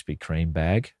canvas Krispy Kreme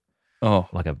bag. Oh,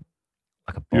 like a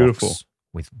box beautiful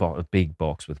with a big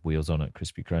box with wheels on it.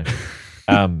 Krispy Kreme.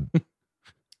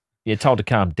 You're told to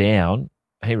calm down.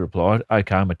 He replied,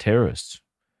 "Okay, I'm a terrorist.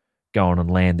 Go on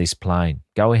and land this plane.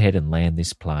 Go ahead and land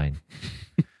this plane."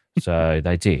 So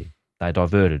they did. They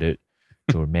diverted it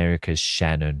to America's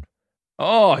Shannon.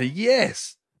 Oh,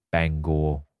 yes.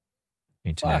 Bangor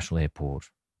International Airport.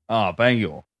 Oh,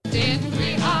 Bangor. Did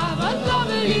we have a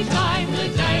lovely time the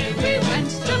day we went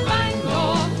to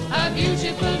Bangor? A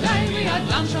beautiful day, we had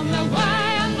lunch on the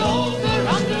way, and all for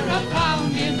under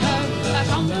 £1, you know. That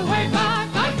on the way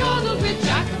back, I cuddled with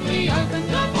Jack, and we opened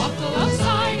a bottle of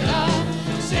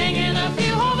cider, singing a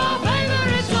few of our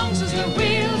favourite songs as the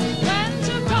wheels went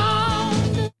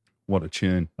around. What a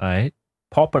tune. Mate,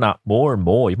 popping up more and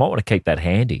more. You might want to keep that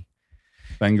handy.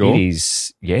 Bangor? It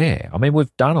is, yeah. I mean,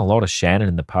 we've done a lot of Shannon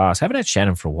in the past. Haven't had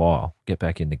Shannon for a while. Get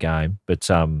back in the game. But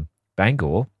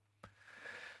Bangor,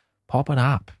 popping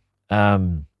up.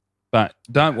 But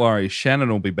don't worry, Shannon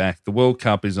will be back. The World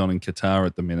Cup is on in Qatar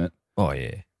at the minute. Oh,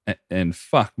 yeah. And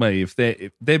fuck me, if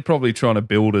they're probably trying to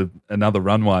build another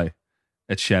runway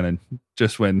at Shannon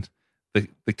just when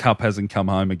the Cup hasn't come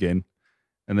home again,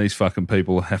 and these fucking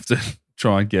people have to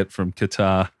try and get from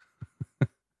Qatar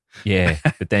Yeah,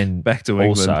 but then Back to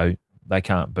also England. they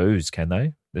can't booze, can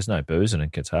they? There's no boozing in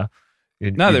Qatar.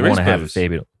 No, there is wanna have a booze. fair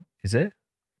bit. Is there?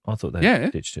 I thought they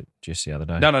ditched it just the other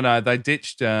day. No. They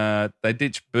ditched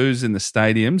booze in the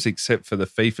stadiums except for the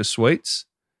FIFA suites,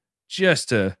 just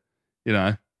to,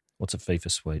 What's a FIFA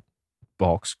suite?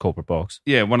 Box, corporate box.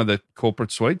 Yeah, one of the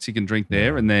corporate suites. You can drink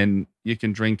there, and then you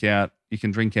can drink out. You can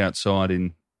drink outside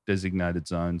in designated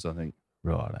zones, I think.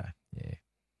 Right.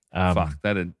 Yeah. Fuck,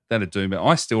 that'd do me.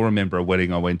 I still remember a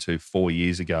wedding I went to 4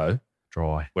 years ago.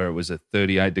 Dry. Where it was a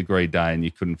 38-degree day and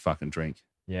you couldn't fucking drink.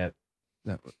 Yeah.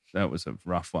 That was a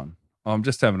rough one. I'm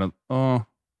just having no,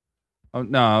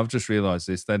 I've just realised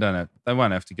this. They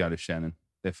won't have to go to Shannon.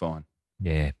 They're fine.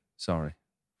 Yeah. Sorry.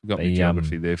 You got me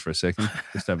geography there for a second.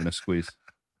 Just having a squeeze.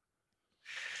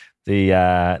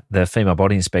 The female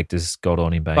body inspectors got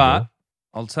on in Bangor. But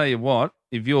I'll tell you what,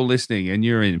 if you're listening and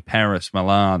you're in Paris,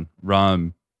 Milan,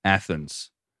 Rome,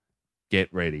 Athens,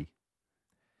 get ready.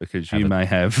 Because you may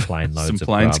have some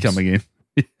planes coming in.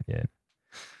 Yeah.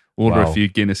 Order a few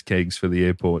Guinness kegs for the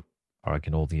airport. I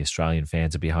reckon all the Australian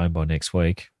fans will be home by next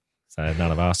week. So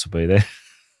none of us will be there.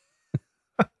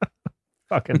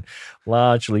 Fucking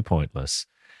largely pointless.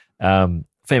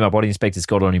 Female body inspectors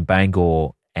got on in Bangor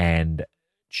and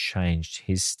changed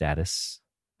his status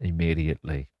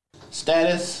immediately.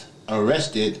 Status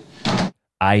arrested.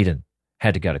 Aiden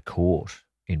had to go to court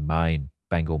in Maine,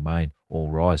 Bangor, Maine. All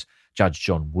rise. Judge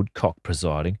John Woodcock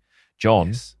presiding.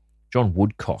 John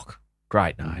Woodcock.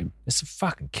 Great name. There's some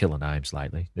fucking killer names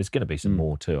lately. There's going to be some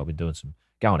more too. I've been doing some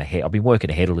going ahead. I've been working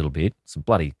ahead a little bit. Some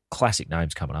bloody classic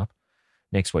names coming up.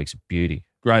 Next week's a beauty.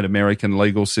 Great American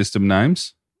legal system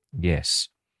names. Yes.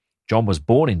 John was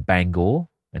born in Bangor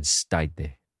and stayed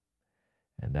there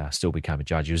and still became a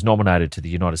judge. He was nominated to the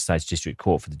United States District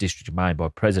Court for the District of Maine by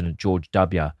President George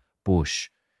W. Bush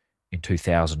in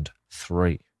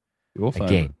 2003. Your favourite.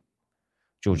 Again,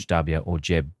 George W. or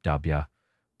Jeb W.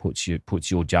 puts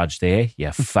your judge there,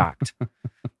 you're fucked.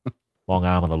 Long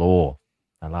arm of the law.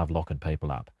 They love locking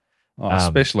people up.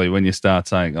 Especially when you start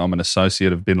saying, I'm an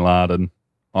associate of bin Laden,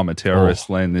 I'm a terrorist,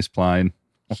 land this plane.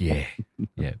 Yeah.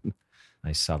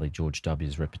 They sully George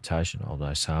W.'s reputation, old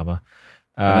Osama.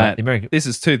 This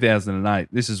is 2008.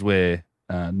 This is where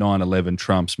 9/11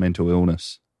 trumps mental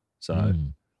illness. So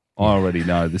I already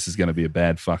know this is going to be a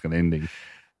bad fucking ending.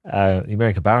 The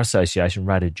American Bar Association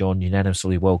rated John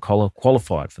unanimously well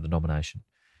qualified for the nomination.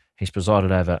 He's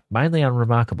presided over mainly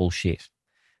unremarkable shit.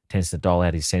 Tends to dole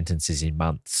out his sentences in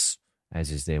months,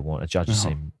 as is their want. Judges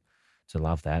seem to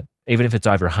love that. Even if it's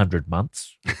over 100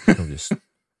 months, he'll just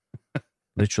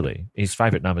literally, his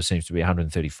favourite number seems to be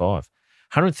 135.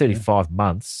 135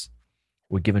 months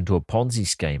were given to a Ponzi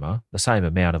schemer, the same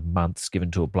amount of months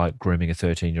given to a bloke grooming a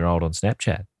 13-year-old on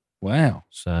Snapchat. Wow.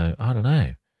 So, I don't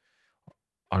know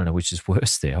which is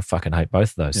worse there. I fucking hate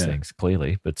both of those things,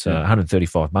 clearly. But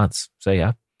 135 months. See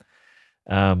ya.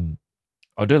 I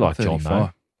do like 35. John,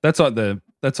 though.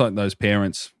 That's like those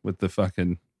parents with the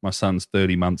fucking, my son's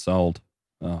 30 months old.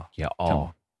 Oh, yeah.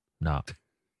 Oh, no.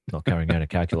 Not carrying out a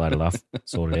calculator, love.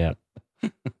 Sort it out.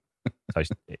 So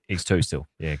he's 2 still.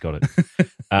 Yeah, got it.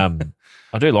 I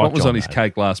do like what was John, on his though.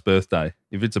 cake last birthday?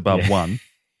 If it's above 1.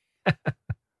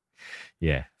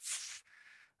 Yeah.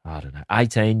 I don't know.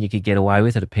 18 you could get away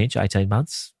with at a pinch, 18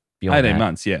 months. Beyond 18 that,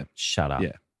 months, yeah. Shut up.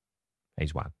 Yeah.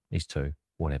 He's 1. He's 2.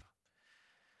 Whatever.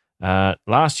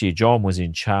 Last year, John was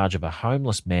in charge of a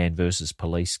homeless man versus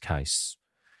police case.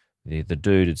 The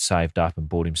dude had saved up and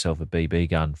bought himself a BB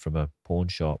gun from a pawn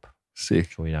shop. Sick.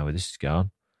 Sure you know where this is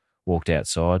going. Walked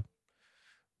outside.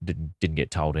 Didn't get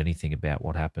told anything about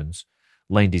what happens.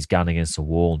 Leaned his gun against the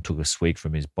wall and took a swig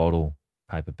from his bottle,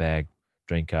 paper bag,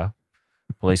 drinker.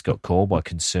 Police got called by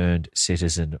concerned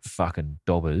citizen fucking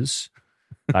dobbers.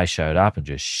 They showed up and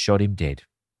just shot him dead.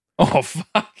 Oh,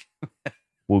 fuck.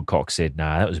 Woodcock said,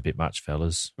 nah, that was a bit much,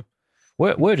 fellas.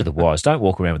 Word of the wise, don't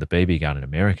walk around with a BB gun in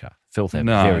America. Filth have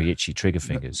very itchy trigger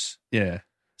fingers. Yeah.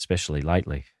 Especially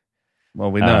lately.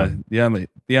 Well, we know the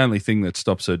only thing that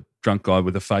stops a drunk guy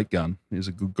with a fake gun is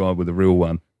a good guy with a real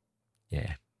one.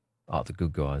 Yeah. Oh, the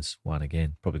good guys won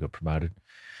again. Probably got promoted.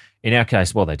 In our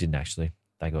case, well, they didn't actually.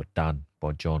 They got done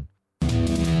by John.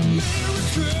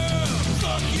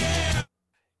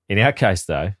 In our case,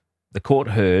 though, the court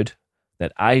heard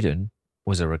that Aiden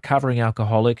was a recovering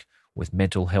alcoholic with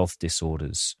mental health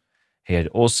disorders. He had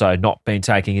also not been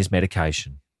taking his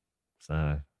medication.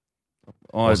 So,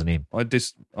 wasn't him. I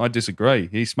disagree.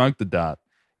 He smoked the dart.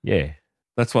 Yeah.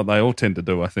 That's what they all tend to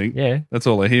do, I think. Yeah. That's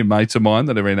all I hear. Mates of mine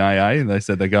that are in AA, and they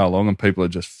said they go along and people are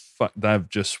they've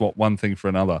just swapped one thing for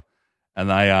another, and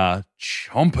they are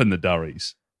chomping the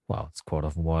durries. Well, it's quite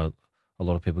often why a a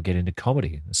lot of people get into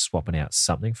comedy, swapping out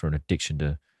something for an addiction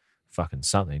to fucking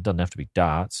something. It doesn't have to be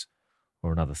darts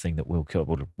or another thing that will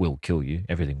kill you.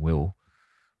 Everything will.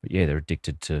 But yeah, they're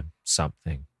addicted to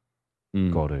something.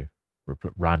 Got to.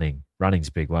 Running. Running's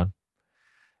a big one.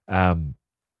 John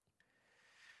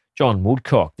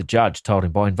Woodcock, the judge, told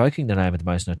him, by invoking the name of the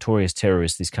most notorious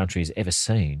terrorist this country has ever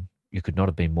seen, you could not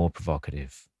have been more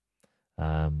provocative.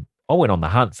 I went on the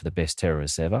hunt for the best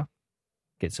terrorists ever.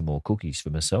 Get some more cookies for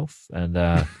myself. And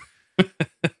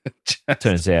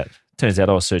turns out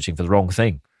I was searching for the wrong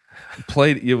thing.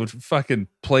 You were fucking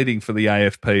pleading for the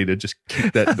AFP to just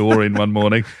kick that door in one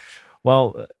morning.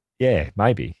 Well, yeah,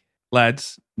 maybe.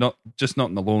 Lads, not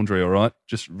in the laundry, all right?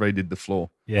 Just redid the floor.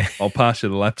 Yeah. I'll pass you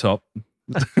the laptop.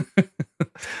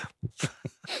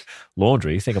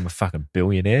 Laundry? You think I'm a fucking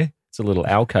billionaire? It's a little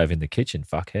alcove in the kitchen,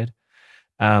 fuckhead.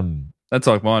 That's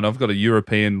like mine. I've got a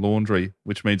European laundry,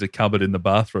 which means a cupboard in the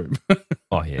bathroom.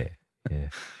 Oh, yeah.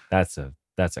 That's a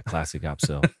classic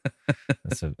upsell.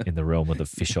 That's in the realm of the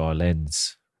fisheye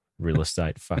lens real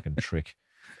estate fucking trick.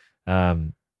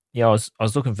 I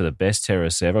was looking for the best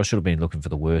terrorists ever. I should have been looking for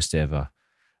the worst ever.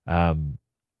 By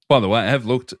the way, I have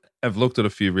looked at a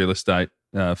few real estate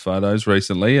photos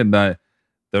recently, and the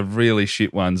really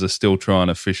shit ones are still trying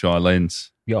a fisheye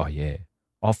lens. Oh, yeah.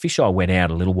 Fisheye went out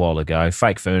a little while ago.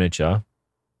 Fake furniture,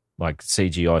 like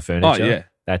CGI furniture. Oh, yeah.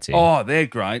 That's it. Oh, they're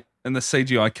great. And the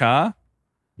CGI car.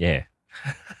 Yeah.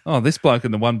 Oh, this bloke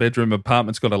in the one-bedroom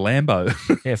apartment's got a Lambo.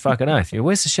 Yeah, fucking oath. Yeah,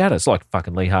 where's the shadow? It's like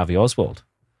fucking Lee Harvey Oswald.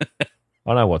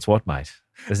 I know what's what, mate.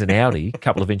 There's an Audi a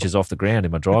couple of inches off the ground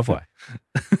in my driveway.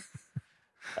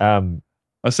 I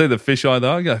see the fisheye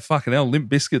though. I go, fucking hell, Limp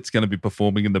Bizkit's going to be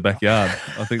performing in the backyard.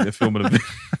 I think they're filming a bit.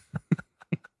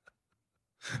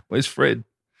 Where's Fred?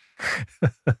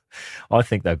 I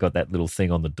think they've got that little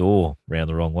thing on the door round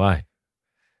the wrong way.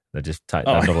 They're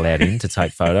not allowed in to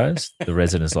take photos. The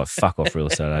residents like, fuck off, real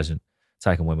estate agent.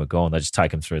 Take them when we're gone. They just take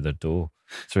them through the door,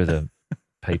 through the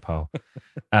peephole.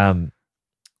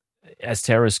 As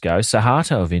terrorists go,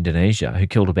 Suharto of Indonesia, who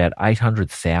killed about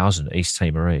 800,000 East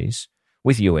Timorese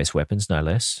with US weapons, no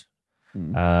less,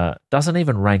 doesn't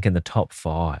even rank in the top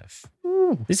 5.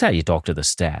 This is how you doctor the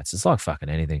stats. It's like fucking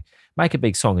anything. Make a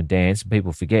big song and dance, and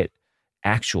people forget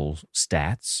actual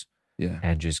stats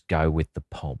and just go with the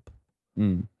pomp.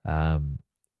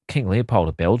 King Leopold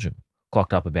of Belgium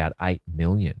clocked up about 8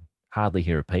 million. Hardly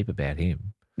hear a peep about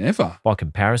him. Never. By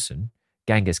comparison,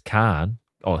 Genghis Khan,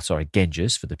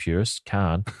 Genghis for the purists,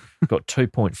 Khan, got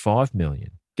 2.5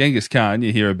 million. Genghis Khan,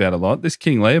 you hear about a lot. This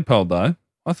King Leopold, though,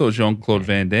 I thought Jean-Claude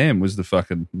Van Damme was the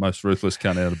fucking most ruthless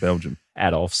cunt out of Belgium.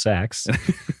 Adolf Sachs.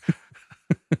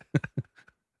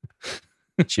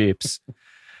 Chips.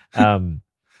 Stalin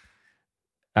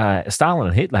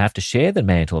and Hitler have to share the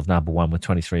mantle of number one with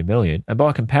 23 million. And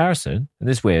by comparison, and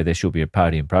this is where there should be a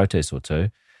podium protest or two,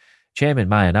 Chairman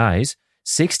Mayonnaise,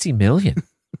 60 million.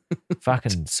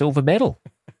 Fucking silver medal.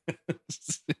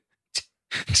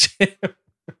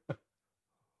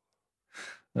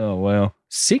 Oh, wow.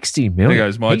 60 million. There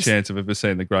goes my chance of ever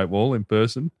seeing the Great Wall in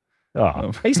person.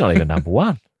 Oh, he's not even number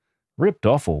one. Ripped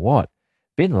off or what?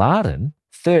 Bin Laden,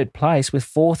 third place with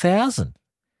 4,000.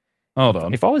 Hold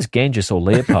on. If I was Genghis or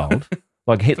Leopold,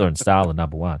 like Hitler and Stalin,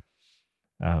 number one.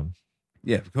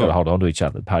 Yeah, of course. Got to hold on to each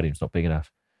other. The podium's not big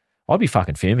enough. I'd be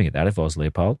fucking fuming at that if I was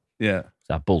Leopold. Yeah.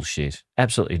 It's bullshit.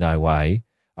 Absolutely no way.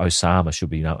 Osama should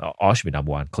be I should be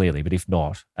number one, clearly, but if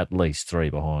not, at least 3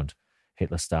 behind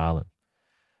Hitler, Stalin.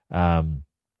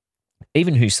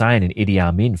 Even Hussein and Idi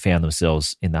Amin found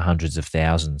themselves in the hundreds of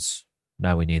thousands,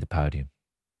 nowhere near the podium.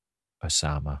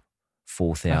 Osama,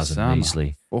 4,000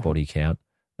 measly body count.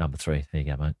 Number 3. There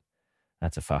you go, mate.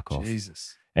 That's a fuck off.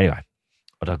 Jesus. Anyway,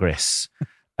 I digress.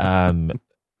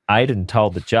 Aiden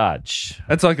told the judge.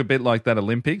 That's like a bit like that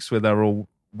Olympics where they're all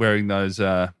wearing those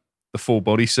the full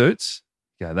body suits.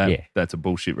 That's a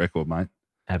bullshit record, mate.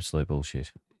 Absolute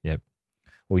bullshit. Yep.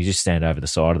 Or you just stand over the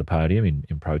side of the podium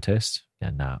in protest. Yeah,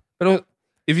 nah. But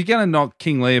if you're going to knock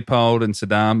King Leopold and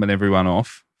Saddam and everyone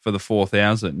off for the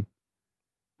 4,000,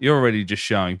 you're already just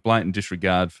showing blatant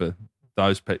disregard for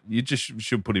those people. You just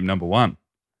should put him number one.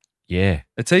 Yeah.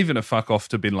 It's even a fuck off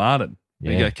to Bin Laden.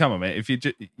 Yeah. You go, come on, man. If if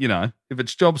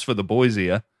it's jobs for the boys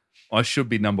here, I should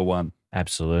be number one.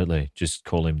 Absolutely. Just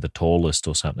call him the tallest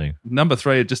or something. Number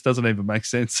 3, it just doesn't even make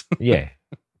sense. Yeah.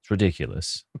 It's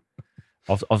ridiculous.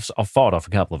 I've fired off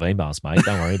a couple of emails, mate.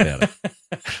 Don't worry about it.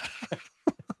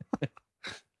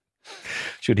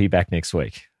 Should he back next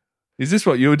week? Is this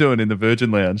what you were doing in the Virgin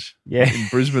Lounge? Yeah. In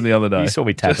Brisbane the other day? You saw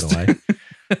me tapping away.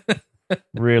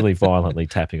 Really violently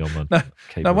tapping on my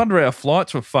keyboard. No wonder our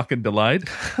flights were fucking delayed.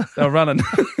 They were running,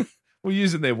 we're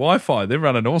using their Wi-Fi. They're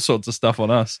running all sorts of stuff on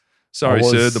us. Sorry,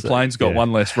 sir, the plane's got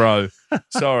one less row.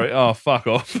 Sorry. Oh, fuck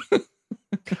off.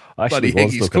 I actually Bloody was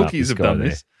Heggies looking up Cookies this have done guy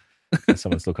this. there.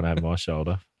 Someone's looking over my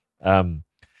shoulder.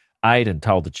 Aidan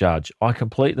told the judge, I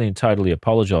completely and totally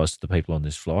apologise to the people on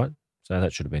this flight. So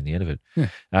that should have been the end of it.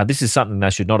 Yeah. This is something they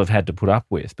should not have had to put up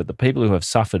with, but the people who have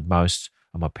suffered most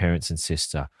are my parents and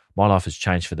sister. My life has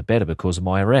changed for the better because of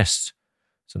my arrest.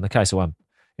 So in the case of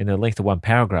in the length of one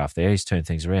paragraph there, he's turned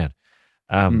things around.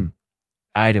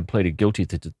 Aidan pleaded guilty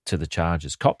to the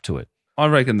charges, copped to it. I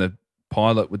reckon the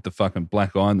pilot with the fucking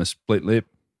black eye and the split lip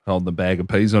holding the bag of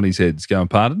peas on his head is going,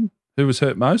 pardon? Who was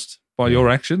hurt most by your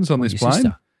actions on this plane?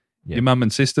 Sister. Yep. Your mum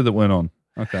and sister that went on.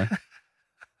 Okay.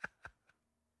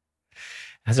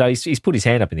 So he's put his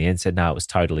hand up in the end and said, no, it was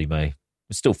totally me.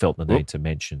 But still felt the need to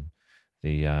mention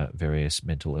the various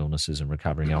mental illnesses and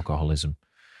recovering alcoholism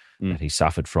that he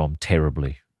suffered from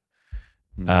terribly.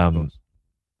 The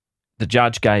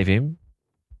judge gave him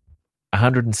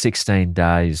 116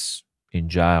 days in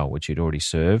jail, which he'd already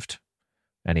served,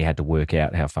 and he had to work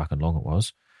out how fucking long it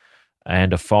was,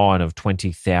 and a fine of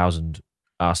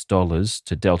 $20,000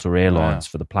 to Delta Airlines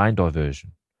for the plane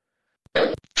diversion.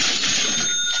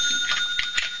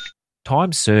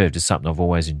 Time served is something I've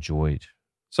always enjoyed.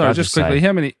 So just quickly,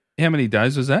 how many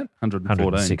days was that?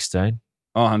 116.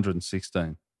 Oh,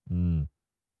 116.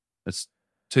 That's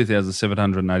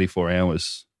 2,784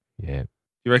 hours. Yeah.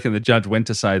 You reckon the judge went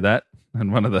to say that?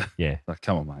 And one of the like,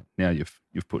 come on, mate. Now you've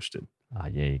pushed it. Oh,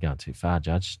 yeah, you're going too far,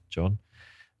 Judge John.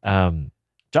 Time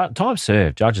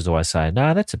served. Judges always say,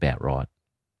 no, that's about right.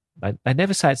 They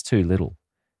never say it's too little.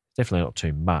 Definitely not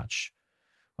too much.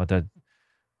 I don't,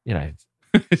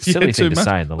 silly thing to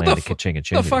say in the land of Kachinga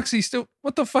Chinga.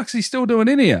 What the fuck's he still doing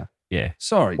in here? Yeah.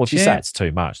 Sorry, well, if you say it's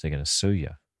too much, they're going to sue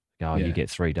you. You get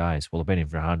 3 days. Well, I've been in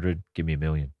for 100. Give me $1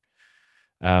 million.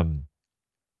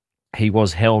 He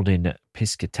was held in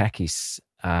Piscataquis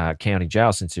County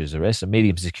Jail since his arrest, a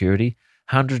medium security,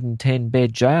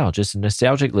 110-bed jail, just a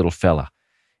nostalgic little fella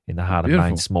in the heart of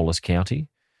Maine's smallest county.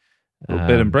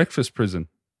 Bed and breakfast prison.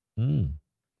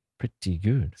 Pretty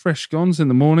good. Fresh scones in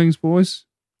the mornings, boys.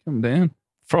 Come down.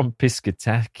 From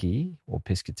Piscataquis,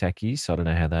 I don't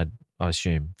know how I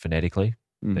assume phonetically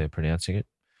they're pronouncing it.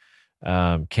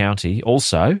 County,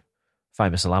 also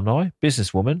famous alumni,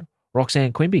 businesswoman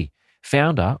Roxanne Quimby,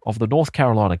 founder of the North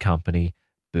Carolina company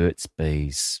Burt's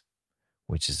Bees,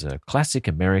 which is a classic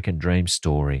American dream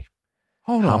story.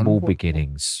 Humble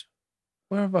beginnings.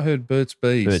 Where have I heard Burt's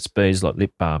Bees? Burt's Bees, like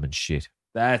lip balm and shit.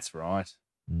 That's right.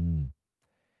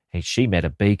 She met a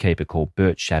beekeeper called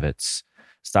Bert Shavitz,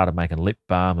 started making lip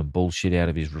balm and bullshit out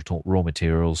of his raw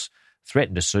materials,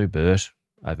 threatened to sue Bert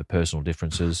over personal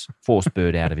differences, forced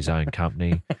Bert out of his own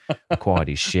company, acquired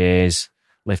his shares,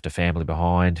 left a family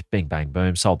behind, bing, bang,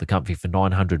 boom, sold the company for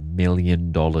 $900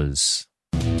 million.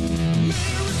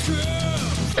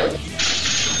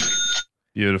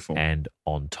 Beautiful. And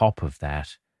on top of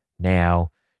that,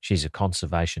 now she's a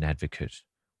conservation advocate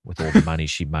with all the money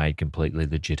she made completely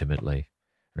legitimately.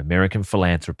 An American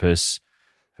philanthropist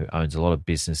who owns a lot of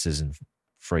businesses and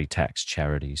free tax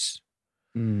charities.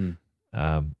 You're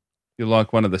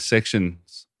like one of the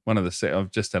sections,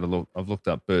 I've just had a look, I've looked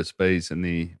up Burt's Bees, and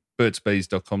the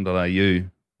burtsbees.com.au,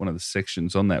 one of the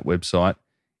sections on that website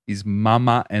is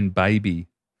Mama and Baby.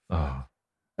 Oh.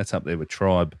 That's up there with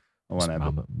Tribe. I won't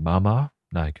have it. Mama?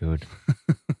 No good.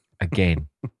 Again,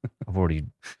 I've already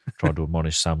tried to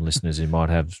admonish some listeners who might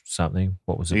have something.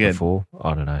 What was it before?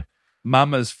 I don't know.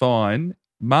 Mama's fine.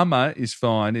 Mama is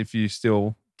fine if you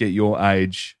still get your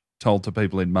age told to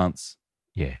people in months.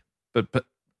 Yeah. But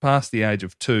past the age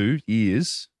of 2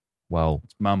 years, well,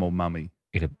 it's mum or mummy.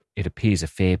 It appears a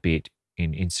fair bit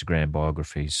in Instagram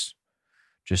biographies.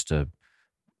 Just a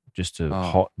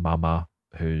hot mama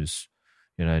who's,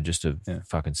 just a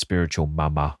fucking spiritual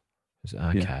mama.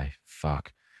 Okay,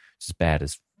 fuck. It's as bad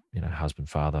as, husband,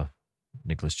 father,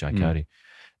 Nicholas J. Cody.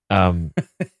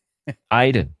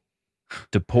 Aidan,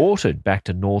 deported back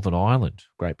to Northern Ireland,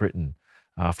 Great Britain,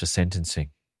 after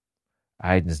sentencing.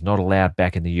 Aidan's not allowed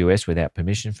back in the US without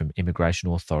permission from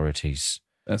immigration authorities.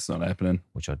 That's not happening.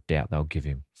 Which I doubt they'll give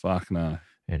him. Fuck no.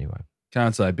 Anyway.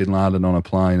 Can't say Bin Laden on a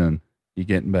plane and you're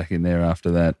getting back in there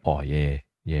after that. Oh, yeah.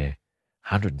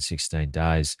 116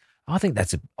 days. I think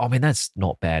that's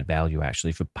not bad value,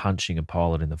 actually, for punching a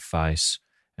pilot in the face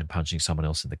and punching someone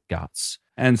else in the guts.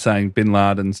 And saying Bin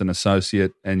Laden's an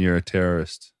associate and you're a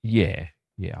terrorist. Yeah.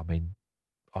 I mean,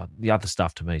 the other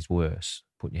stuff to me is worse,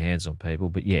 putting your hands on people.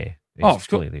 But yeah, he's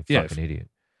clearly a fucking idiot.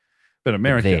 But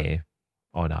America.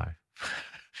 I know.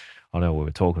 I know what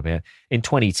we're talking about. In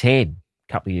 2010,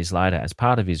 a couple of years later, as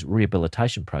part of his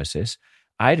rehabilitation process,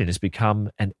 Aidan has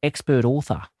become an expert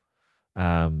author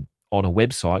on a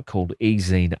website called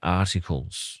eZine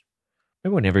Articles.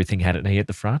 Remember when everything had an E at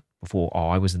the front before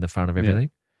I was in the front of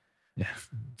everything? Yeah.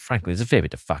 Frankly, there's a fair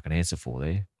bit to fucking answer for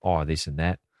there. I, this and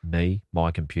that, me,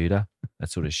 my computer,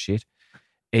 that sort of shit.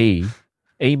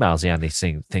 Email's the only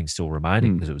thing still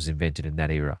remaining because it was invented in that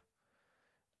era.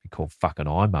 It'd be called fucking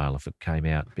iMail if it came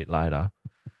out a bit later.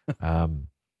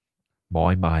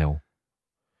 My mail.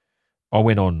 I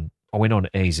went on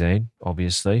eZine,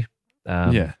 obviously.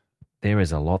 There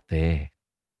is a lot there.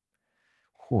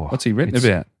 Whew, what's he written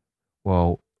about?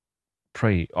 Well,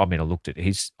 I looked at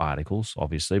his articles,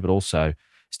 obviously, but also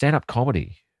stand-up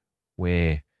comedy,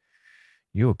 where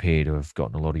you appear to have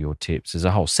gotten a lot of your tips. There's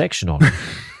a whole section on it.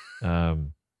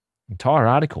 Entire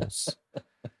articles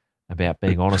about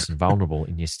being honest and vulnerable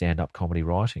in your stand-up comedy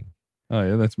writing. Oh,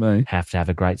 yeah, that's me. Have to have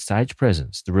a great stage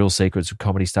presence. The real secrets of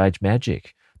comedy stage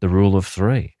magic. The rule of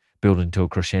 3. Building to a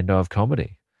crescendo of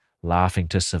comedy. Laughing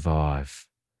to survive.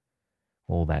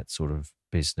 All that sort of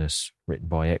business written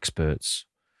by experts.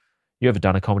 You ever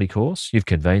done a comedy course? You've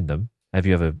convened them. Have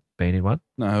you ever been in one?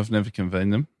 No, I've never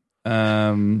convened them.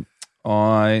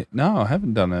 I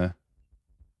haven't done a...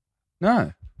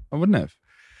 No, I wouldn't have.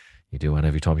 You do one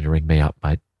every time you ring me up,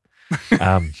 mate. Yes.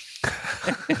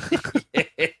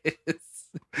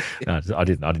 No, I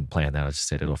didn't plan that. I just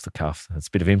said it off the cuff. It's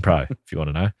a bit of improv, if you want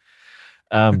to know.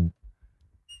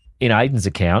 In Aiden's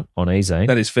account on eZine.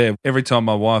 That is fair. Every time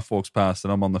my wife walks past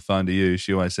and I'm on the phone to you,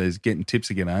 she always says, "Getting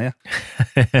tips again, are you?"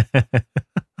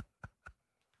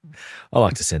 I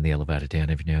like to send the elevator down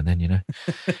every now and then, you know.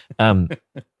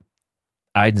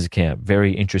 Aiden's account,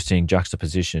 very interesting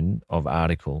juxtaposition of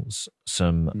articles.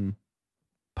 Some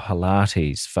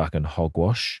Pilates fucking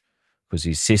hogwash, because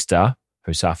his sister,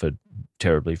 who suffered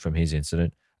terribly from his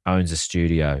incident, owns a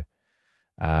studio.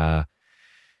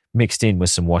 Mixed in with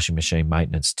some washing machine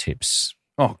maintenance tips.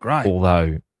 Oh, great.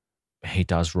 Although he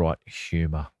does write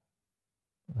humour.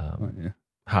 Yeah.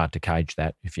 Hard to cage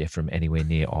that if you're from anywhere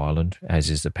near Ireland, as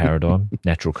is the paradigm.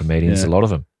 Natural comedians, a lot of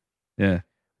them. Yeah.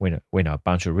 We know a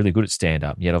bunch who are really good at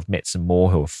stand-up, yet I've met some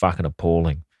more who are fucking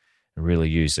appalling and really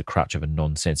use the crutch of a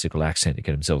nonsensical accent to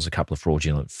get themselves a couple of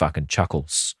fraudulent fucking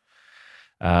chuckles.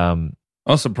 I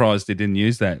was surprised he didn't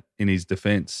use that in his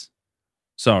defence.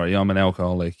 Sorry, I'm an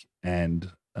alcoholic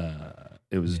and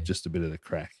it was just a bit of the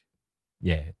crack.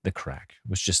 Yeah, the crack. It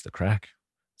was just the crack.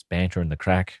 It's banter and the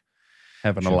crack.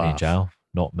 Having Should a be in laugh. jail,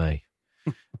 not me.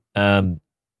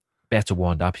 About to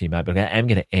wind up here, mate, but I am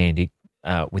going to end it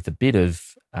with a bit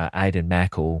of Aidan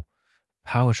Mackle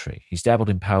poetry. He's dabbled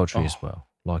in poetry as well,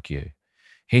 like you.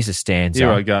 Here's a stanza.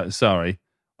 Here I go. Sorry.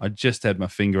 I just had my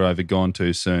finger over Gone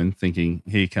Too Soon thinking,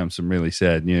 here comes some really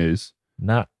sad news.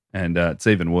 No. And it's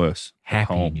even worse.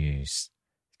 Happy news.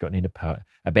 He's gotten into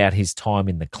about his time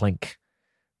in the clink,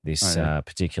 this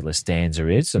particular stanza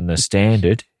is, and the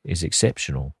standard is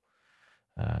exceptional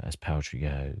as poetry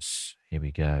goes. Here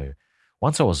we go.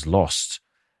 Once I was lost,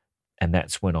 and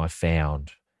that's when I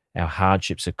found our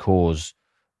hardships are cause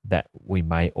that we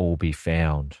may all be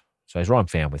found. So he's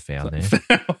rhymed found with found there.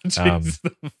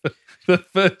 The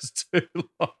first two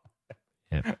lines.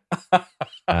 Yeah.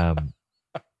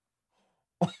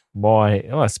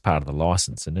 That's part of the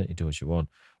license, isn't it? You do what you want.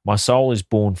 My soul is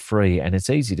born free, and it's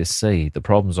easy to see the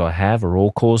problems I have are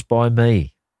all caused by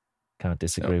me. Can't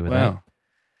disagree with that.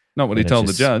 Not what he told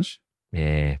the judge.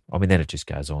 Yeah. I mean, then it just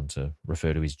goes on to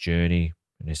refer to his journey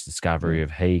and his discovery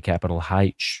of he, capital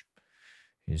H.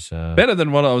 Better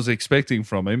than what I was expecting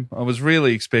from him. I was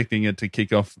really expecting it to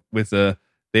kick off with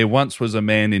there once was a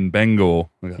man in Bangor.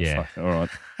 Yeah. Fuck, all right.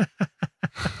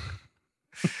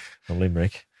 A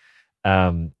limerick.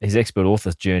 His expert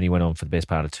author's journey went on for the best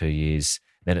part of 2 years.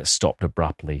 Then it stopped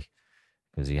abruptly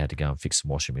because he had to go and fix some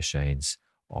washing machines,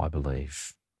 I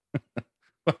believe.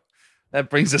 That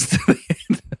brings us to the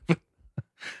end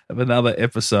of another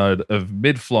episode of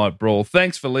Mid-Flight Brawl.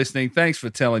 Thanks for listening. Thanks for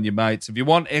telling your mates. If you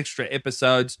want extra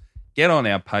episodes, get on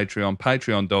our Patreon,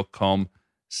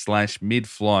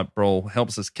 patreon.com/midflightbrawl.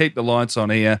 Helps us keep the lights on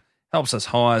here, helps us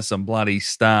hire some bloody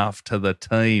staff to the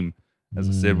team. As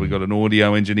I said, we've got an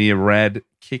audio engineer, Rad,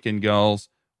 kicking goals.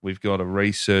 We've got a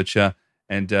researcher.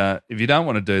 And if you don't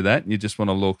want to do that, you just want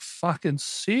to look fucking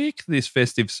sick this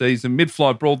festive season,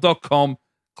 midflightbrawl.com.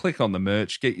 Click on the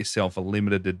merch, get yourself a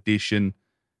limited edition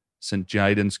St.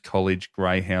 Jaden's College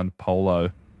Greyhound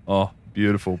Polo. Oh,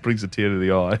 beautiful. Brings a tear to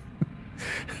the eye.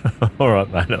 All right,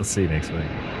 mate. I'll see you next week.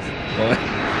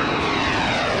 Bye.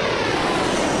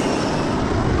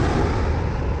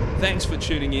 Thanks for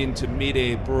tuning in to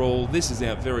Mid-Air Brawl. This is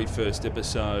our very first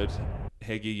episode.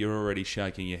 Heggy, you're already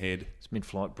shaking your head. It's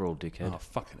Mid-Flight Brawl, dickhead. Oh,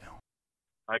 fucking hell.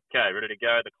 Okay, ready to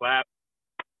go. The clap.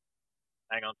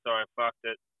 Hang on, sorry, I fucked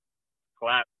it.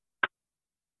 Clap.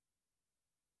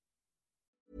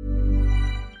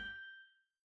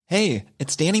 Hey,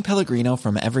 it's Danny Pellegrino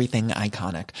from Everything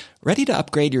Iconic. Ready to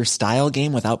upgrade your style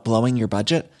game without blowing your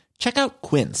budget? Check out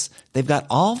Quince. They've got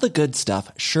all the good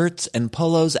stuff, shirts and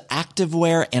polos,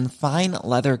 activewear, and fine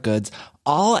leather goods,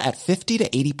 all at 50 to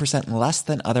 80% less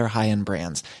than other high-end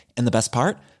brands. And the best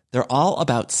part? They're all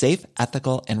about safe,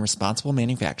 ethical, and responsible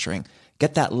manufacturing.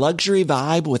 Get that luxury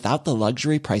vibe without the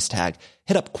luxury price tag.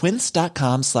 Hit up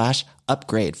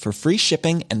quince.com/upgrade for free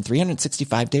shipping and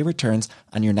 365-day returns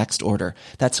on your next order.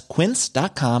 That's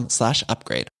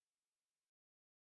quince.com/upgrade.